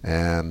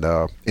 and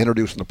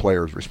introducing the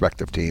players,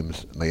 respective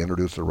teams, and they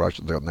introduced the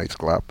Russians. They had a nice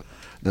clap.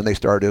 Then they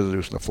started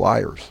introducing the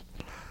Flyers,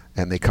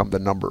 and they come to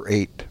number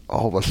 8.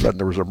 All of a sudden,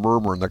 there was a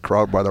murmur in the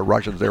crowd by the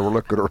Russians. They were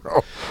looking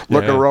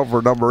around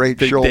for number 8,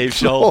 Big Schultz. Dave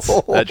Schultz.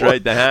 That's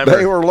right, the Hammer.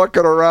 They were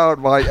looking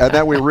around, and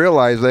then we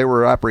realized they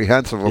were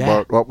apprehensive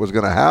about what was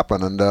going to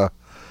happen.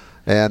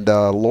 And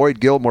Lloyd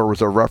Gilmore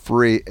was a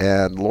referee,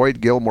 and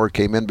Lloyd Gilmore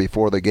came in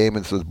before the game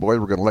and says, "Boys,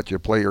 we're going to let you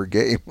play your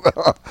game."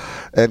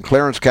 And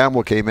Clarence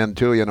Campbell came in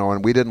too,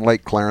 and we didn't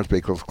like Clarence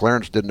because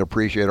Clarence didn't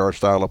appreciate our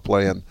style of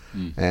play,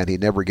 and he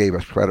never gave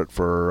us credit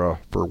for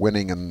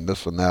winning and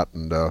this and that,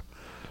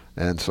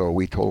 and so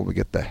we told him to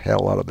get the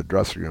hell out of the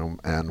dressing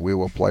room, and we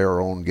will play our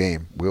own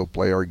game. We'll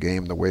play our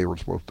game the way we're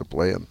supposed to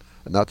play, and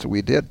that's what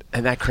we did.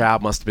 And that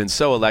crowd must have been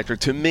so electric.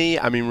 To me,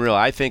 I mean, really,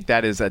 I think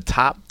that is a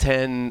top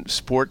 10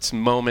 sports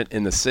moment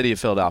in the city of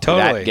Philadelphia.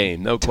 Totally. That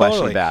game, no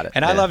question about it.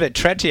 And I love it.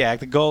 Tretiak,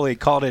 the goalie,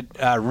 called it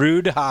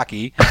rude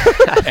hockey.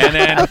 And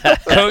then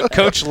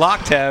Coach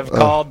Loktev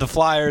called the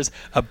Flyers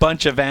a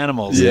bunch of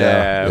animals.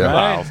 Yeah.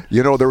 Right?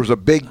 Wow. There was a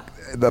big,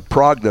 the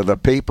Pravda, the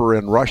paper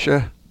in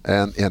Russia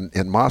and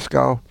in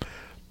Moscow,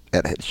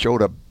 it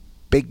showed a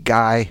big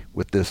guy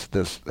with this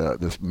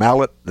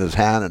mallet in his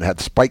hand and had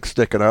spikes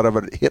sticking out of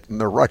it, hitting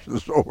the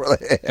Russians over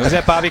the head. And was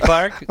that Bobby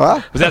Clark?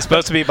 Huh? Was that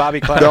supposed to be Bobby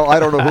Clark? No, I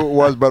don't know who it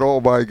was, but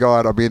oh my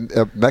God! I mean,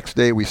 next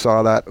day we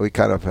saw that, we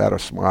kind of had a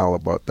smile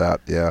about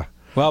that. Yeah.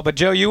 Well, but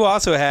Joe, you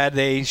also had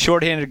a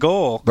shorthanded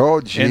goal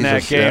in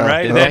that game, yeah.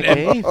 right?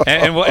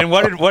 And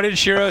what did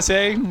Shiro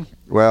say?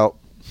 Well,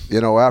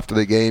 after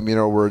the game,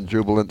 we're in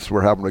jubilance,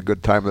 we're having a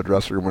good time in the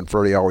dressing room, and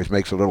Freddie always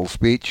makes a little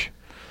speech.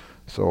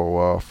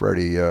 So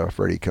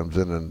Freddie comes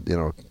in and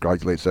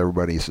congratulates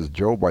everybody. He says,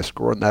 "Joe, by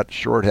scoring that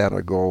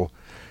shorthanded goal,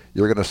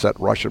 you're going to set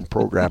Russian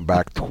program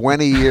back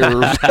 20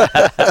 years."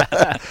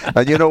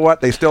 And you know what?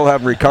 They still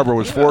haven't recovered. It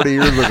was 40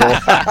 years ago.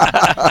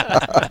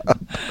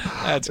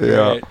 That's great.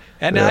 Yeah.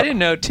 And I didn't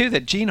know too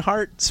that Gene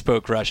Hart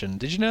spoke Russian.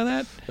 Did you know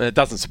that? It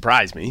doesn't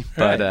surprise me,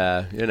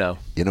 but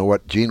You know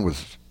what? Gene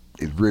was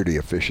really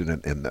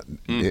efficient in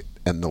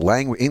the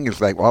language, English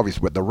language,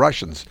 obviously, but the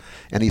Russians,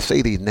 and he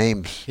say these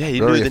names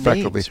very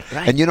effectively. Names,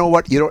 right. And you know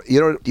what? You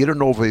don't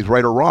know if he's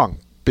right or wrong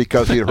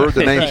because he heard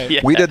the names. Right,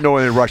 yeah. We didn't know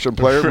any Russian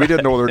players. We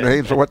didn't know their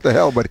names. So what the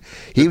hell? But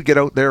he would get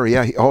out there.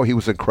 Yeah. He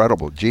was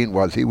incredible. Gene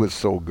was. He was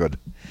so good.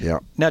 Yeah.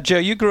 Now, Joe,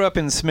 you grew up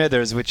in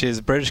Smithers, which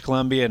is British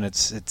Columbia, and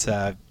it's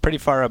pretty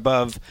far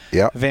above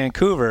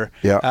Vancouver.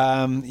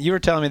 Yeah. You were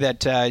telling me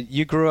that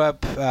you grew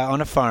up on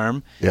a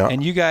farm,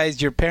 and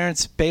your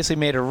parents basically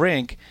made a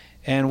rink.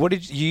 And what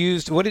did you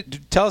use?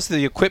 Tell us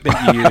the equipment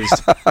you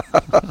used.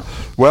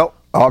 Well,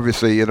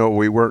 obviously,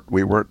 we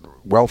weren't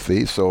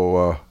wealthy,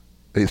 so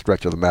any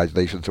stretch of the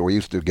imagination. So we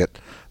used to get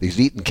these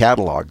Eaton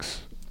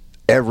catalogs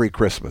every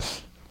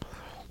Christmas,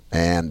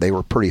 and they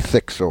were pretty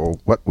thick. So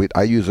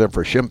I used them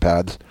for shin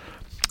pads,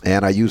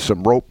 and I used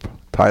some rope,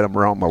 tied them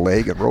around my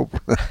leg and rope,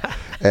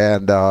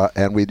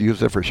 and we'd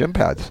use it for shin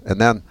pads.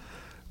 And then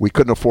we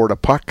couldn't afford a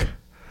puck.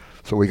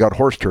 So we got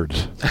horse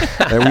turds,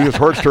 and we used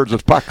horse turds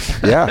as pucks.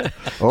 Yeah.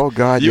 Oh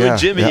God. You and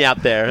Jimmy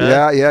out there.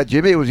 Huh? Yeah.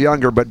 Jimmy was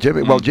younger, but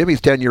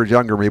Jimmy's 10 years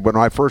younger than me. When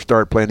I first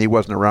started playing, he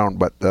wasn't around.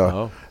 But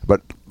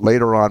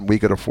later on, we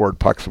could afford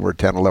pucks when we were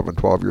 10, 11,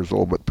 12 years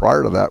old. But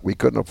prior to that, we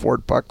couldn't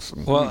afford pucks.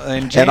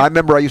 And I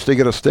remember I used to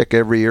get a stick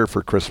every year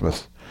for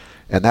Christmas.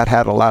 And that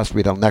had to last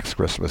me till next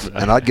Christmas.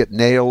 Right. And I'd get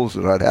nails,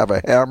 and I'd have a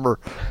hammer,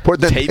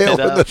 put the nail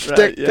in the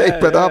stick,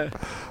 tape it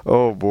up.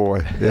 Oh,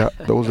 boy. Yeah,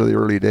 those are the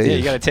early days. Yeah,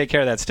 you got to take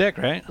care of that stick,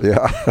 right?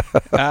 Yeah.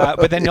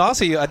 But then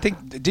also, I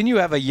think, didn't you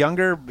have a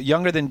younger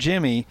than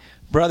Jimmy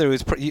brother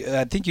who's,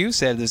 I think you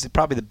said, is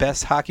probably the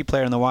best hockey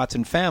player in the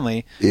Watson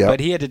family, but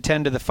he had to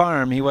tend to the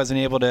farm. He wasn't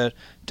able to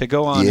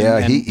go on. Yeah,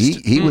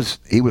 he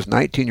was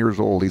 19 years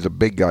old. He's a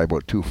big guy,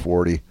 about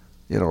 240,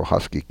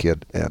 husky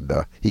kid, and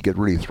he could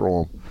really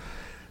throw him.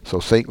 So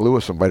St.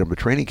 Louis invited him to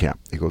training camp.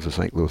 He goes to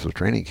St. Louis'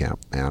 training camp,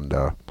 and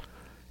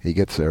he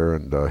gets there,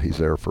 and he's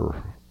there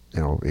for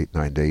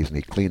 8-9 days, and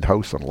he cleaned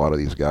house on a lot of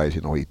these guys.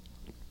 He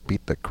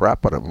beat the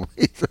crap out of them.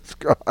 Jesus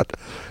God.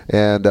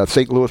 And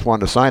St. Louis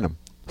wanted to sign him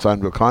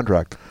to a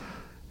contract.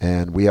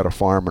 And we had a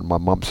farm, and my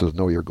mom says,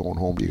 no, you're going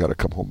home. You got to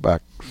come home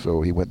back.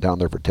 So he went down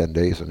there for 10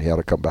 days, and he had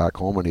to come back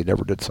home, and he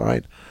never did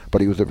sign.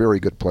 But he was a very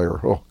good player.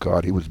 Oh,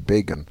 God, he was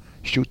big and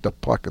shoot the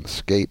puck and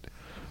skate.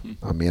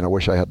 I mean, I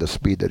wish I had the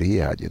speed that he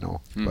had,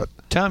 But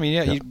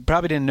Tommy, you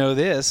probably didn't know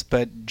this,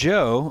 but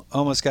Joe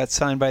almost got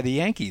signed by the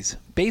Yankees,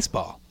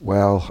 baseball.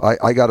 Well,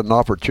 I got an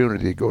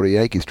opportunity to go to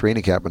Yankees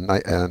training camp in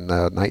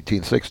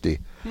 1960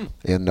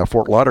 in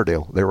Fort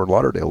Lauderdale. They were in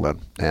Lauderdale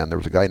then. And there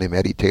was a guy named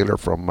Eddie Taylor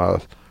from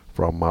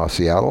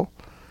Seattle,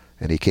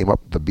 and he came up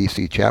to the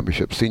BC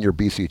Championship, senior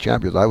BC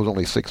champions. I was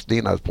only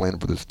 16. I was playing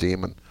for this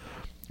team, and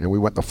we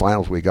went to the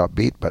finals. We got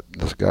beat, but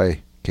this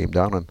guy came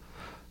down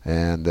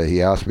and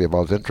he asked me if I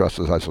was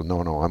interested. I said, no,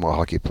 I'm a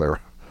hockey player,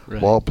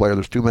 ball player.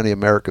 There's too many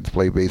Americans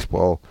play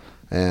baseball,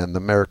 and the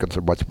Americans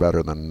are much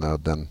better than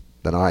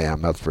I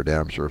am. That's for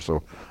damn sure.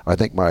 So I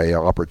think my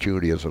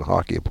opportunity is in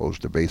hockey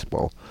opposed to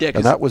baseball. Yeah,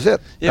 and that was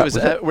it.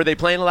 Yeah, were they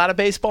playing a lot of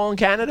baseball in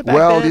Canada back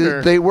then?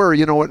 Well, they were.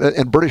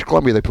 In British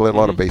Columbia, they played a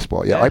lot of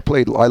baseball. Yeah,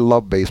 I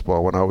loved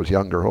baseball when I was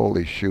younger.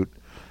 Holy shoot.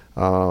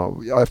 I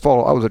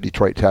was a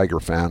Detroit Tiger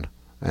fan,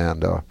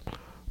 and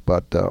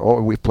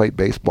we played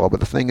baseball. But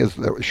the thing is,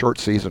 short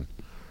season.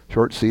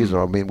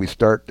 I mean, we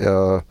start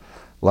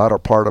latter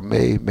part of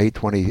May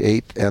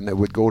 28th, and it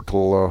would go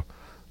till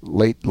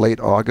late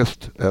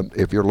August, and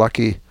if you're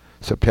lucky,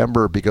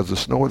 September, because the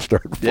snow had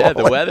started falling. Yeah,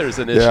 the weather's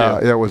an issue.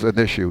 Yeah, it was an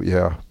issue.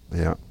 Yeah.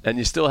 And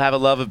you still have a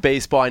love of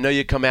baseball. I know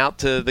you come out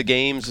to the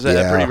games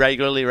pretty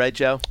regularly, right,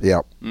 Joe?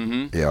 Yeah.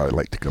 Mm-hmm. Yeah, I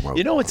like to come out.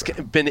 What's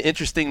been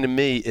interesting to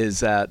me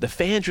is the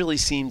fans really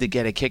seem to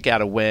get a kick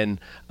out of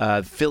when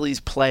Phillies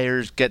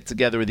players get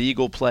together with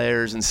Eagle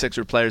players and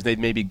Sixer players. They'd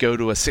maybe go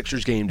to a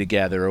Sixers game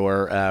together,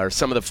 or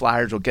some of the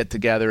Flyers will get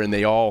together and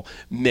they all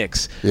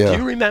mix. Yeah.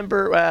 Do you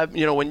remember,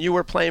 when you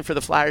were playing for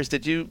the Flyers,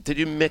 did you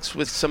mix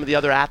with some of the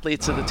other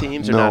athletes of the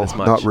teams, or not as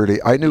much? No, not really.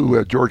 I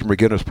knew George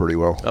McGinnis pretty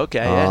well.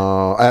 Okay,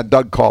 yeah. And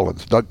Doug Collins.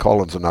 Doug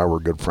Collins and I were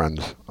good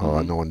friends.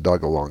 I've known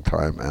Doug a long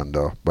time,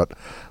 but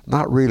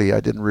not really. I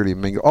didn't really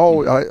mingle.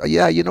 Oh,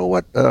 you know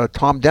what?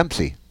 Tom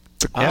Dempsey,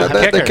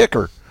 the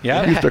kicker.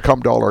 Yeah. He used to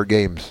come to all our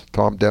games.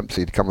 Tom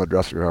Dempsey to come to the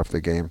dressing room after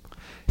the game.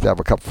 He'd have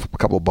a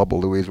couple of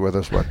Bubba Louis with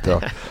us,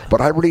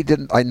 but I really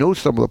didn't. I know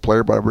some of the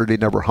players, but I really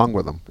never hung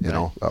with them,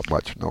 that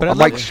much. No.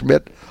 Mike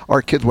Schmidt,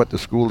 our kids went to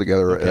school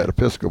together at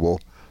Episcopal,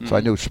 so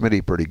I knew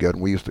Smitty pretty good,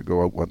 and we used to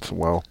go out once in a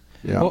while.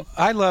 Yeah. Well,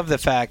 I love the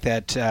fact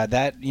that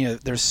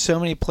there's so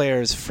many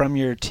players from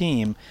your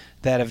team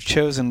that have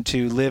chosen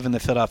to live in the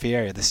Philadelphia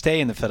area, to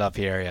stay in the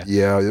Philadelphia area.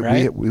 Yeah,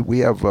 right? we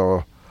have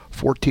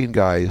 14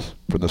 guys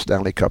from the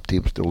Stanley Cup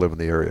team still live in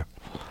the area.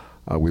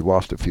 We've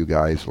lost a few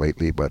guys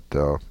lately, but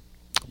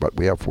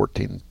we have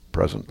 14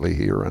 presently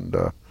here, and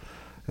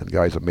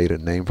guys have made a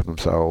name for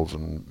themselves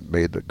and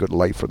made a good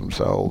life for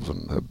themselves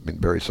and have been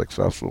very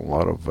successful in a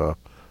lot of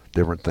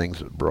different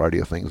things, a variety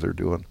of things they're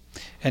doing.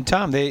 And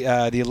Tom, the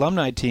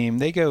alumni team,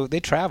 they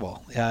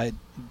travel.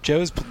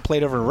 Joe's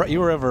played over. You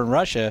were over in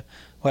Russia,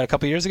 a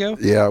couple of years ago?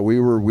 Yeah, we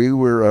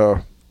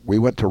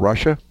went to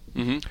Russia,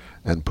 and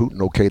Putin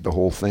okayed the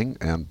whole thing,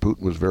 and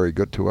Putin was very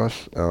good to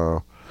us.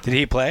 Did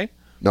he play?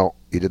 No,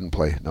 he didn't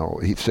play. No,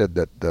 he said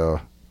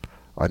that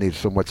I need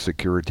so much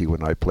security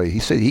when I play. He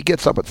said he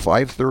gets up at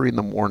 5:30 in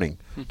the morning,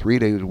 3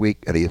 days a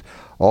week, and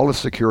all the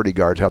security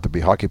guards have to be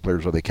hockey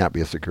players or they can't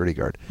be a security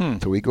guard.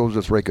 So he goes to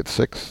this rink at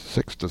 6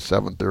 to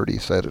 7:30,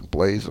 said, and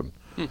plays,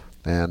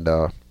 and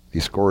he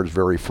scores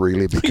very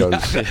freely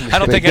because I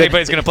don't think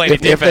anybody's going to play any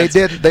defense. If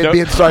they did, they'd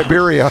be in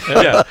Siberia.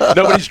 Yeah,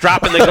 nobody's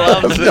dropping the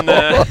gloves.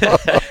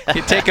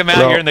 You take them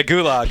out, you're in the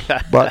gulag.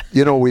 But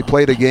we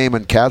played a game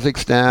in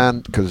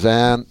Kazakhstan,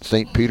 Kazan,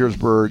 St.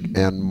 Petersburg,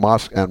 and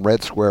Moscow and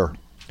Red Square.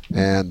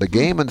 And the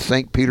game in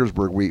St.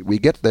 Petersburg, we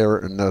get there,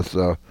 and this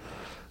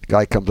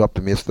guy comes up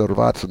to me, Mr.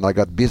 Watson, I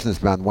got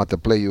businessmen want to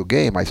play you a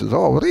game. I says,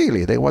 oh,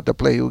 really? They want to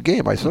play you a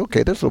game? I said,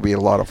 okay, this will be a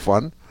lot of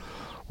fun.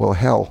 Well,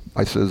 hell,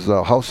 I says,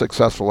 how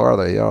successful are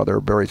they? Yeah, they're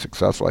very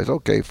successful. I said,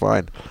 okay,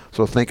 fine.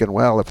 So thinking,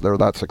 well, if they're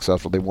that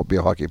successful, they won't be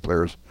hockey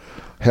players.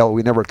 Hell,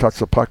 we never touched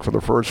the puck for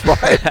the first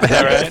 5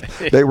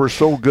 minutes. Right? They were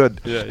so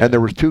good. Yeah. And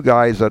there was 2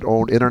 guys that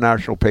owned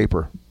International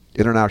Paper.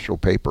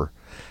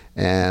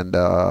 And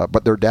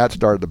but their dad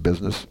started the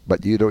business.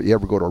 But you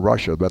ever go to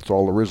Russia? That's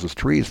all there is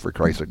trees, for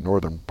Christ's sake,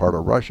 northern part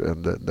of Russia.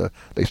 And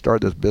they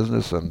started this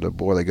business, and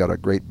boy, they got a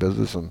great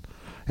business.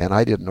 And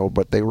I didn't know,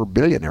 but they were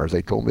billionaires.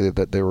 They told me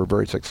that they were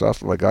very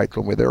successful. A guy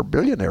told me they were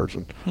billionaires,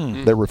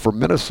 and they were from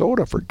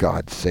Minnesota, for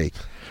God's sake.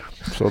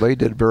 So they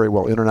did very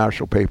well.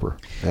 International Paper.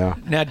 Yeah.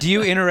 Now, do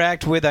you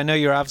interact with? I know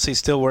you're obviously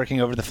still working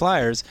over the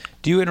Flyers.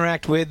 Do you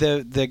interact with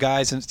the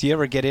guys? And do you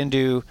ever get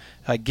into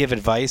give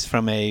advice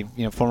from a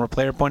former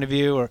player point of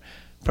view, or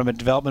from a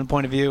development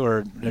point of view,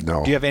 or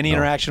do you have any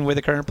interaction with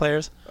the current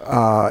players?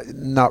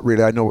 Not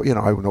really. I know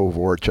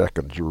Voracek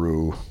and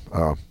Giroux.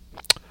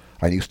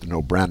 I used to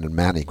know Brandon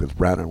Manning because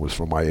Brandon was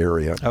from my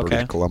area,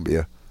 British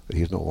Columbia. But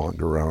he's no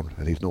longer around,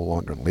 and he's no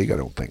longer in the league, I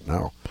don't think,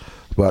 now.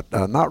 But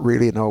not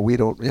really. No, we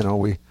don't. We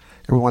every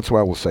once in a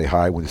while we'll say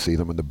hi when we see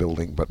them in the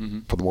building, but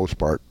for the most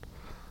part,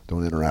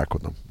 don't interact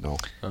with them. No.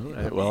 All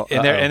right. Well,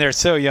 And they're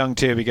so young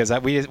too, because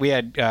we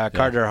had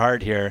Carter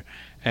Hart here,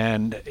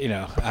 and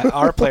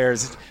our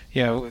players,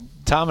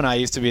 Tom and I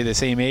used to be the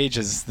same age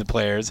as the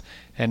players,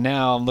 and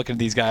now I'm looking at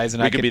these guys,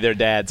 and we I could be their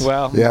dads.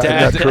 Well, Yeah,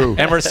 dads, that's true.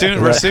 and we're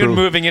soon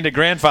moving into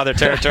grandfather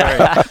territory.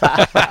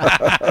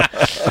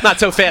 Not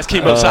so fast,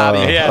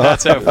 Kemosabe. Yeah, not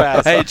so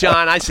fast. Hey,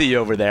 John, I see you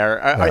over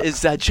there.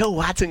 Is Joe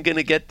Watson going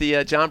to get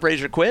the John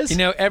Brazier quiz?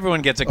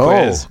 Everyone gets a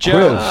quiz. Oh,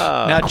 Joe, quiz.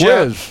 now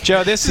Quiz.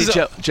 Joe, this See, is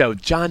Joe,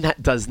 John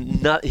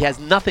he has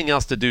nothing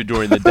else to do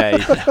during the day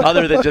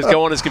other than just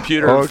go on his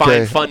computer and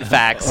Okay. find fun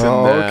facts.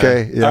 And,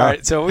 Okay. Yeah. All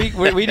right, so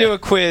we do a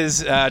quiz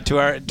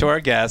to our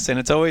guests, and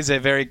it's always a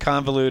very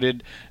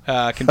convoluted,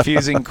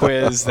 confusing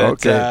quiz that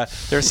Okay.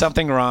 there's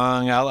something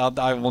wrong.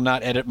 I will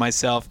not edit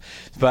myself,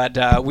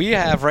 but we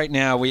have right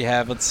now.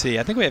 Let's see.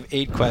 I think we have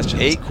 8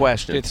 questions. 8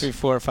 questions. 2, 3,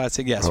 4, 5,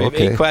 6. Yes, we have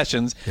Okay. 8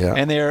 questions, Yeah.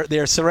 and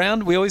they're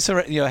surrounded. We always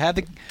have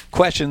the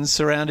questions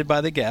surrounded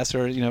by the guest,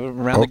 or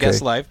around the Okay.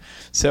 guest's life.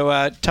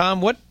 So,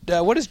 Tom, what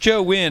does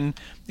Joe win?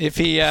 If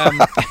he really,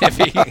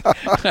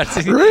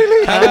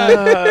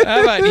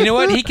 how about, you know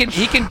what, he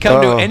can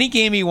come to any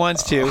game he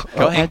wants to,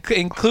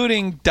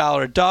 including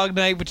Dollar Dog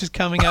Night, which is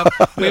coming up.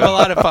 We have a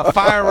lot of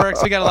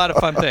fireworks. We got a lot of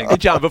fun things. Hey,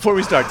 John, before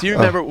we start, do you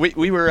remember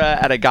we were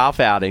at a golf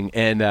outing,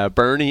 and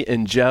Bernie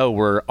and Joe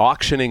were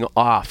auctioning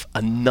off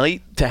a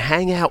night to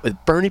hang out with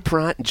Bernie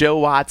Perrant and Joe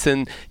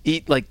Watson,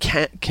 eat like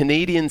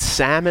Canadian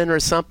salmon or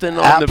something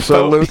on the boat.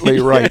 Absolutely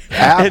right.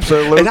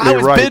 Absolutely and I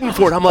was right. bidding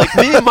for it. I'm like,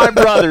 me and my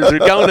brothers are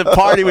going to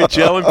party with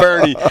Joe and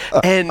Bernie.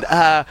 And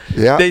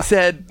they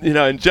said,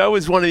 and Joe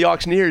was one of the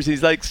auctioneers.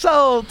 He's like,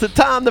 sold to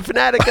Tom the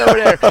Fanatic over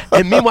there.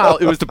 And meanwhile,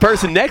 it was the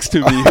person next to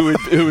me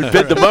who would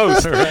bid the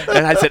most.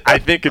 And I said, I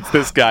think it's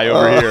this guy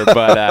over here.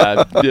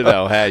 But,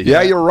 hey.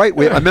 Yeah, you're right.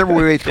 I remember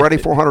we made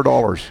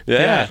 $2,400.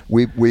 Yeah.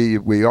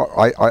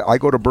 I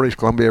go to British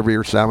Columbia every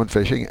year salmon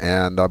fishing,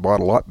 and I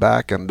bought a lot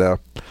back, and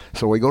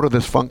so we go to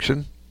this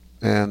function,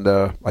 and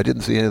I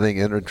didn't see anything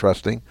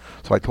interesting,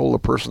 so I told the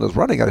person that's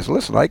running it, I said,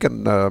 listen, I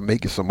can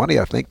make you some money.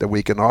 I think that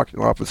we can auction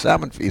off a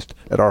salmon feast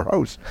at our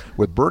house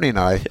with Bernie and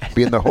I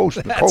being the host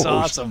and That's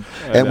co-host. awesome.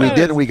 And we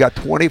did, and we got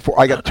 24.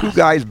 I got 2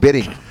 guys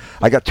bidding.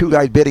 And ended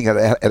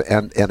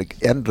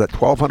at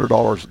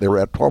 $1,200. They were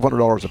at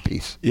 $1,200 a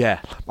piece. Yeah.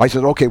 I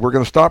said, okay, we're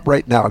going to stop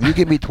right now. If you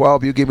give me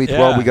 12, you give me 12.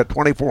 Yeah. We got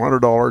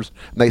 $2,400,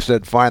 and they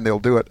said, fine, they'll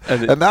do it.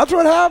 And that's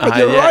what happened.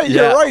 You're yeah, right.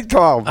 yeah. You're right,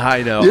 Tom.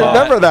 I know. You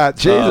remember that?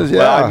 Jesus, yeah.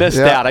 Well, I missed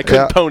out. I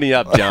couldn't pony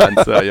up, John.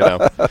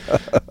 So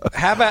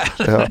How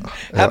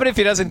about if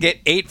he doesn't get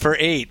 8 for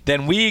 8,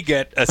 then we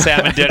get a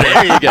salmon dinner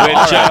There you go. with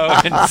All Joe.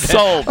 right. And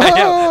Sold.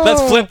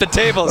 Let's flip the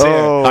tables here.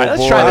 Oh, All right,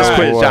 let's boy. try this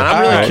quiz, boy. John.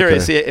 I'm really Okay.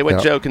 curious to see what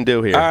Yeah. Joe can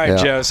do here. All right, Yeah.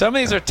 Joe. Some of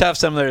these are tough.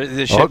 Some of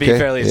these should be Okay.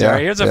 fairly easy. Yeah. All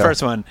right, here's the Yeah.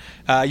 first one.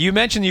 You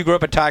mentioned you grew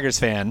up a Tigers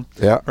fan.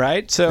 Yeah.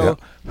 Right? So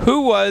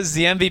who was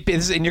the MVP?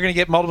 And you're going to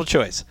get multiple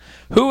choice.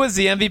 Who was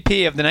the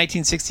MVP of the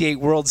 1968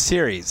 World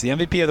Series? The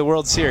MVP of the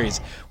World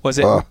Series. Was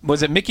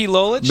it Mickey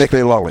Lolich? Mickey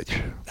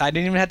Lolich. I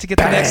didn't even have to get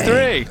the next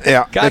 3.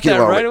 Yeah. Got Mickey that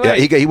Lolich. right away.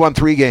 Yeah, he won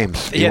 3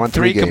 games. He had won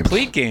 3 games.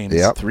 complete games.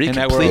 Yep. 3 in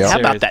that complete. World How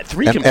about Series. that?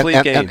 3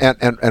 complete games.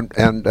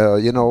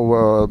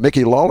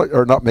 Mickey Lolich,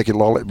 or not Mickey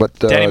Lolich, but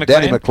Danny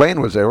Danny McClain.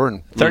 McClain was there.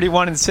 And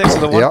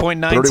 31-6 with a Yep,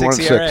 1.96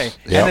 ERA. 31-6.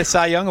 And Yep. the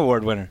Cy Young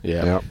Award winner.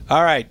 Yeah. yeah.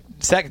 All right.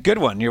 Good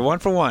one. You're 1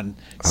 for 1.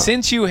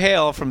 Since you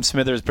hail from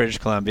Smithers, British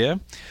Columbia,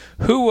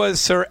 who was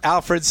Sir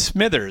Alfred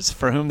Smithers,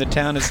 for whom the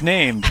town is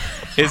named?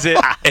 Is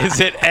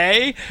it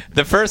A,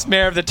 the first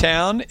mayor of the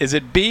town? Is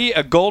it B,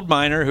 a gold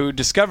miner who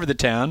discovered the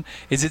town?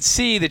 Is it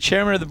C, the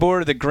chairman of the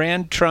board of the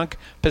Grand Trunk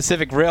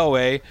Pacific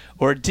Railway?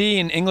 Or D,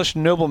 an English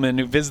nobleman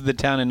who visited the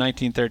town in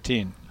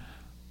 1913?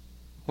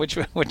 Which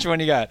one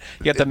you got?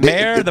 You got the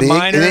mayor, the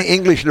miner? The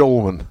English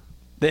nobleman.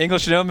 The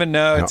English nobleman?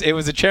 No, it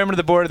was the chairman of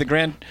the board of the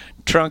Grand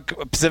Trunk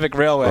Pacific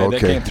Railway that Okay.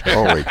 came through.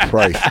 Holy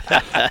Christ.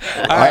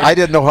 I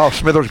didn't know how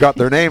Smithers got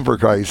their name, for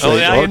Christ's Oh, sake.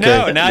 now you Okay.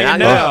 know. Now you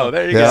know.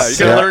 There you Yeah, go. You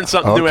can yeah. learn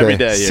something new every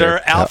Okay. day. Here.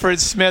 Sir Alfred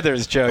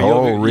Smithers, Joe.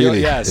 Oh,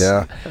 really? Yes.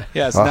 Yeah.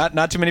 Yes. Huh.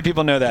 Not too many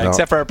people know that, No.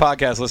 except for our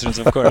podcast listeners,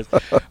 of course.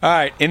 All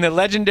right. In the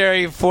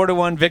legendary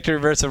 4-1 victory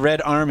versus the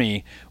Red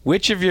Army,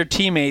 which of your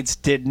teammates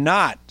did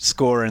not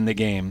score in the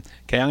game?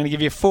 Okay, I'm going to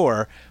give you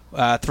 4.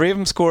 3 of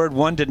them scored,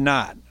 1 did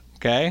not.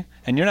 Okay?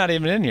 And you're not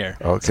even in here.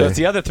 Okay. So it's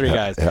the other 3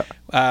 guys.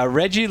 Yeah.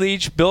 Reggie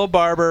Leach, Bill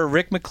Barber,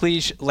 Rick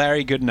McLeish,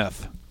 Larry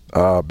Goodenough.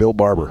 Bill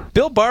Barber.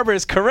 Bill Barber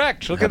is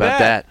correct. Look How at about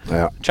that.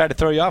 Yeah. Tried to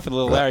throw you off with a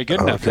little Larry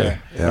Goodenough Okay.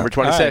 there. Yeah. Number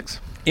 26.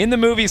 All right. In the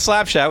movie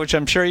Slapshot, which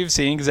I'm sure you've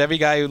seen because every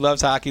guy who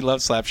loves hockey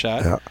loves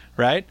Slapshot, Yeah.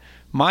 right?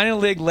 Minor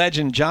league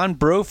legend John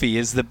Brophy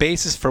is the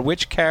basis for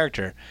which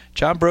character?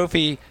 John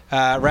Brophy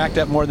racked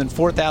up more than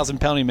 4,000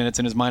 penalty minutes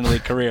in his minor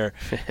league career.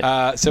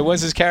 So was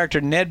his character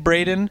Ned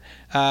Braden,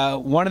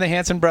 one of the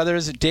Hanson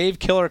brothers, Dave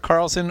Killer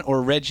Carlson,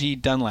 or Reggie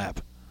Dunlap?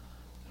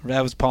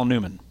 That was Paul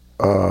Newman.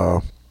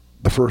 The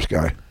first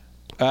guy.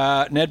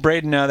 Ned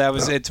Braden, no,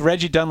 it's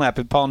Reggie Dunlap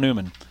and Paul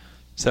Newman.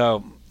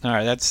 So All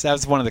right, that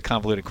was one of the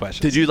convoluted questions.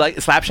 Did you like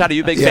Slapshot? Are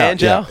you a big Yeah, fan,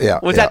 Joe? yeah,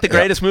 Was yeah, that the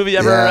greatest movie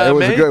ever it was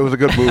made? it was a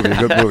good movie.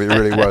 It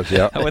really was.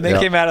 Yeah. When they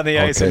came out on the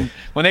ice, Okay. and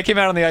when they came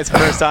out on the ice the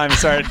first time and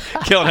started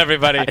killing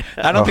everybody,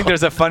 I don't think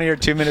there's a funnier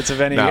 2 minutes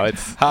of any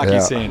hockey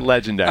scene.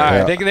 Legendary. All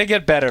right, Yeah. they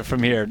get better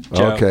from here,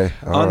 Joe. Okay,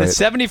 all on the right.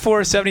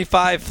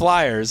 74-75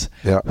 Flyers,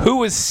 Yeah. who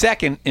was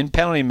second in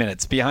penalty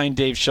minutes behind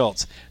Dave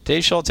Schultz?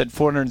 Dave Schultz had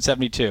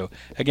 472.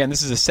 Again,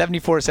 this is a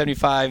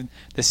 74-75.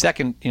 The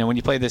second, when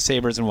you play the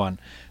Sabres and won,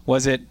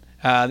 was it?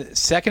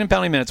 Second in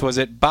penalty minutes, was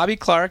it Bobby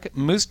Clark,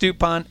 Moose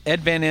Dupont,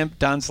 Ed Van Impe,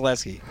 Don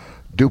Zaleski?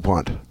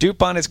 DuPont.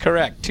 Dupont is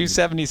correct,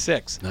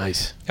 276.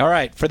 Nice. All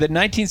right, for the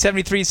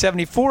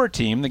 1973-74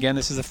 team, again,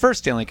 this is the first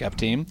Stanley Cup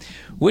team,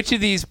 which of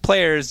these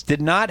players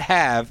did not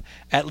have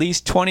at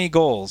least 20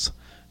 goals?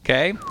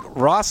 Okay,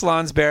 Ross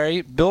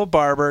Lonsberry, Bill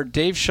Barber,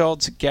 Dave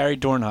Schultz, Gary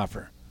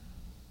Dornhofer.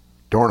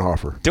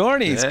 Dornhofer.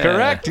 Dorney's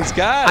correct. He's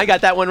got it. I got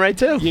that one right,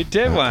 too. You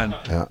did one.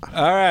 Yeah.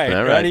 All right.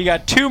 All right. Ready? You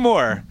got two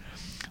more.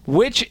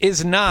 Which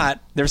is not,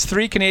 there's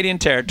 3 Canadian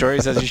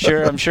territories, as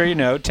I'm sure you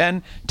know,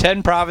 10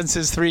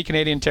 provinces, 3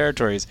 Canadian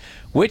territories.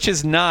 Which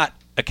is not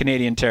a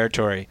Canadian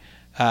territory?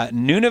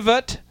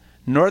 Nunavut,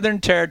 Northern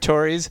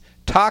Territories,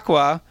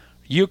 Takwa,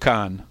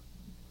 Yukon.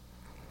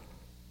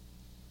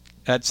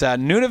 That's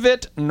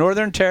Nunavut,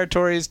 Northern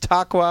Territories,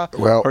 Takwa,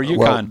 or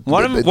Yukon.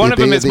 One of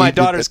them is my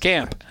daughter's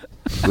camp.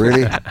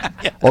 Really?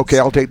 Yes. Okay,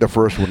 I'll take the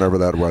first, whenever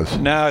that was.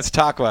 No, it's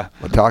Takwa.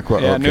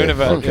 Takwa? Yeah, Okay,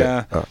 Nunavut. okay.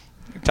 Yeah.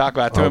 Talk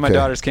about throwing my Okay.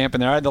 daughter's camp in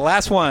there. All right, the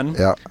last one.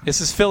 Yeah.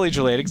 This is Phillies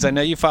related because I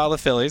know you follow the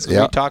Phillies.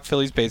 Yeah. We talk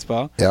Phillies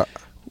baseball. Yeah.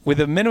 With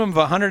a minimum of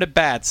 100 at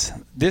bats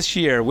this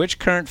year, which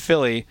current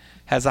Philly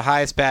has the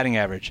highest batting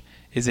average?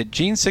 Is it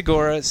Gene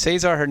Segura,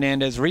 Cesar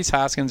Hernandez, Rhys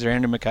Hoskins, or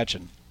Andrew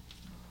McCutcheon?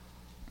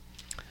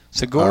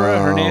 Segura,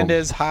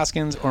 Hernandez,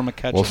 Hoskins, or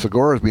McCutcheon? Well,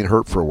 Segura's been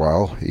hurt for a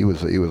while. He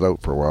was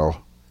out for a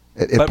while.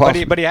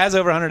 But he has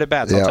over 100 at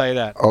bats. I'll tell you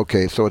that.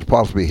 Okay, so it's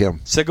possibly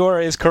him.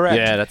 Segura is correct.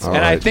 Yeah, that's and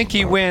all I right. think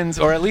he wins,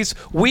 or at least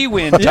we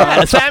win. Tom.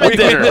 Yeah, the salmon we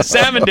dinner. win the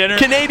salmon dinner.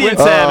 Canadian with,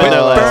 salmon, with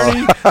no less.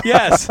 Bernie.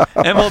 Yes,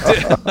 and we'll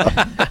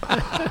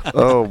do.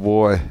 Oh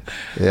boy,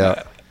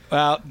 yeah.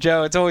 Well,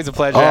 Joe, it's always a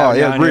pleasure. Oh having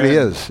you yeah, it on really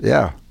here. is.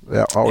 Yeah.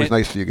 Always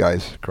nice to you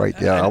guys. Great.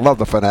 Yeah, I love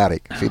the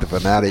Fanatic. See the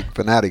Fanatic.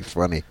 Fanatic's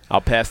funny.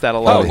 I'll pass that Oh,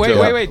 along.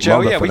 wait, Joe.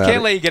 Love the Yeah, we Fanatic.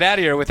 can't let you get out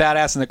of here without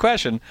asking the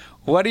question.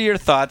 What are your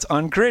thoughts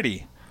on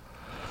Gritty?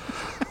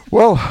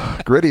 Well,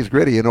 Gritty's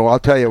gritty. I'll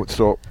tell you.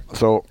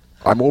 So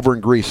I'm over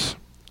in Greece,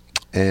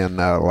 and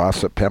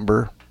last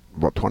September,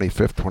 about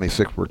 25th,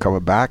 26th, we're coming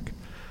back,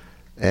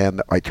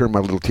 and I turned my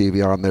little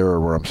TV on there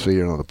where I'm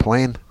sitting on the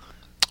plane,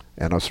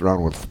 and I was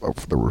surrounded with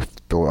the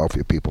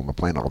Philadelphia people in the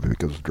plane, obviously,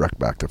 because it's direct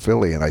back to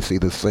Philly, and I see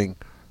this thing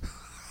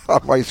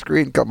on my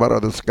screen come out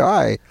of the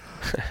sky,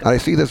 and I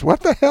see this.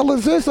 What the hell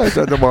is this? I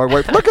said to my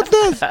wife, "Look at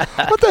this!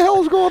 What the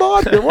hell is going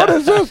on here? What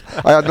is this?"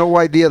 I had no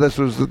idea this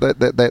was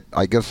that.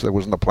 I guess it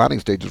was in the planning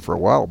stages for a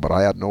while, but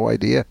I had no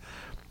idea,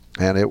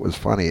 and it was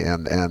funny.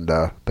 And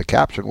the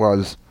caption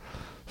was,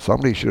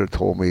 "Somebody should have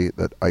told me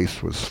that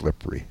ice was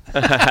slippery." I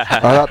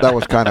thought that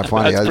was kind of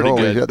funny. That's pretty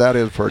good. Yeah, that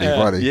is pretty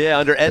funny. Yeah,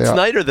 under Ed Yeah.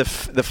 Snyder, the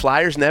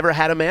Flyers never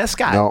had a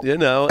mascot.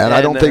 No. And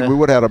I don't think we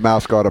would have had a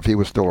mascot if he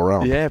was still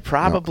around. Yeah,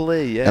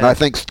 probably. Yeah. And I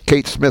think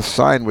Kate Smith's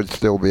sign would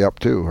still be up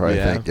too. I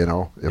Yeah. think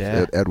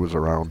if Ed was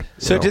around.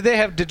 So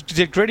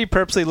did Gritty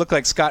purposely look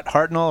like Scott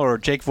Hartnell or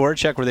Jake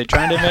Voracek? Were they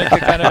trying to make the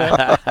kind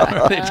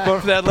of were they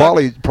going for that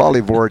look?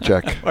 Probably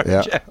Voracek.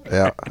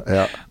 Yeah.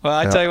 Well,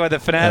 I tell you what, the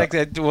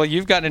Fanatic. Well,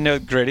 you've gotten to know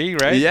Gritty,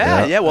 right?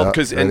 Yeah. Well, Yeah,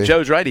 because Gritty.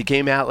 Joe's right. He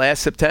came out last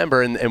September,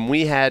 and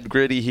we had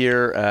Gritty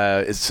here.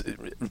 It's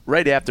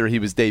right after he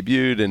was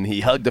debuted, and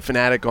he hugged the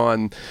Fanatic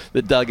on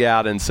the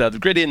dugout, and so the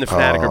Gritty and the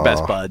Fanatic are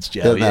best buds,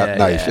 Joe. Isn't that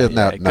nice? Isn't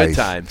that nice? Good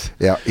times.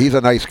 Yeah, he's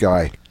a nice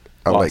guy.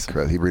 I like Awesome.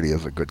 Chris. He really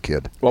is a good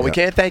kid. Well, we Yeah.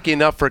 can't thank you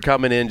enough for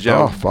coming in,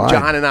 Joe. Oh, fine.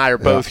 John and I are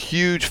both Yeah.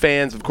 huge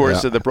fans, of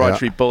course, Yeah, of the Broad yeah.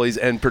 Street Bullies,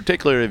 and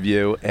particularly of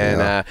you. And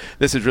Yeah.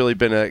 this has really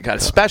been a kind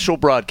of special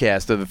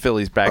broadcast of the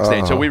Phillies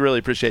backstage. So we really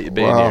appreciate you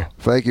being here.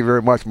 Thank you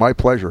very much. My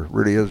pleasure.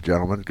 Really is,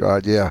 gentlemen.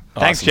 God, yeah.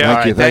 Thanks, Joe. All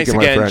right, Thank thanks you,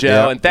 my again, friend. Joe.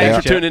 Yeah, And thanks yeah,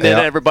 for tuning in,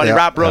 yeah, everybody. yeah,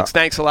 Rob Brooks,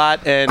 yeah. thanks a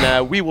lot.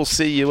 And we will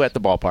see you at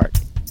the ballpark.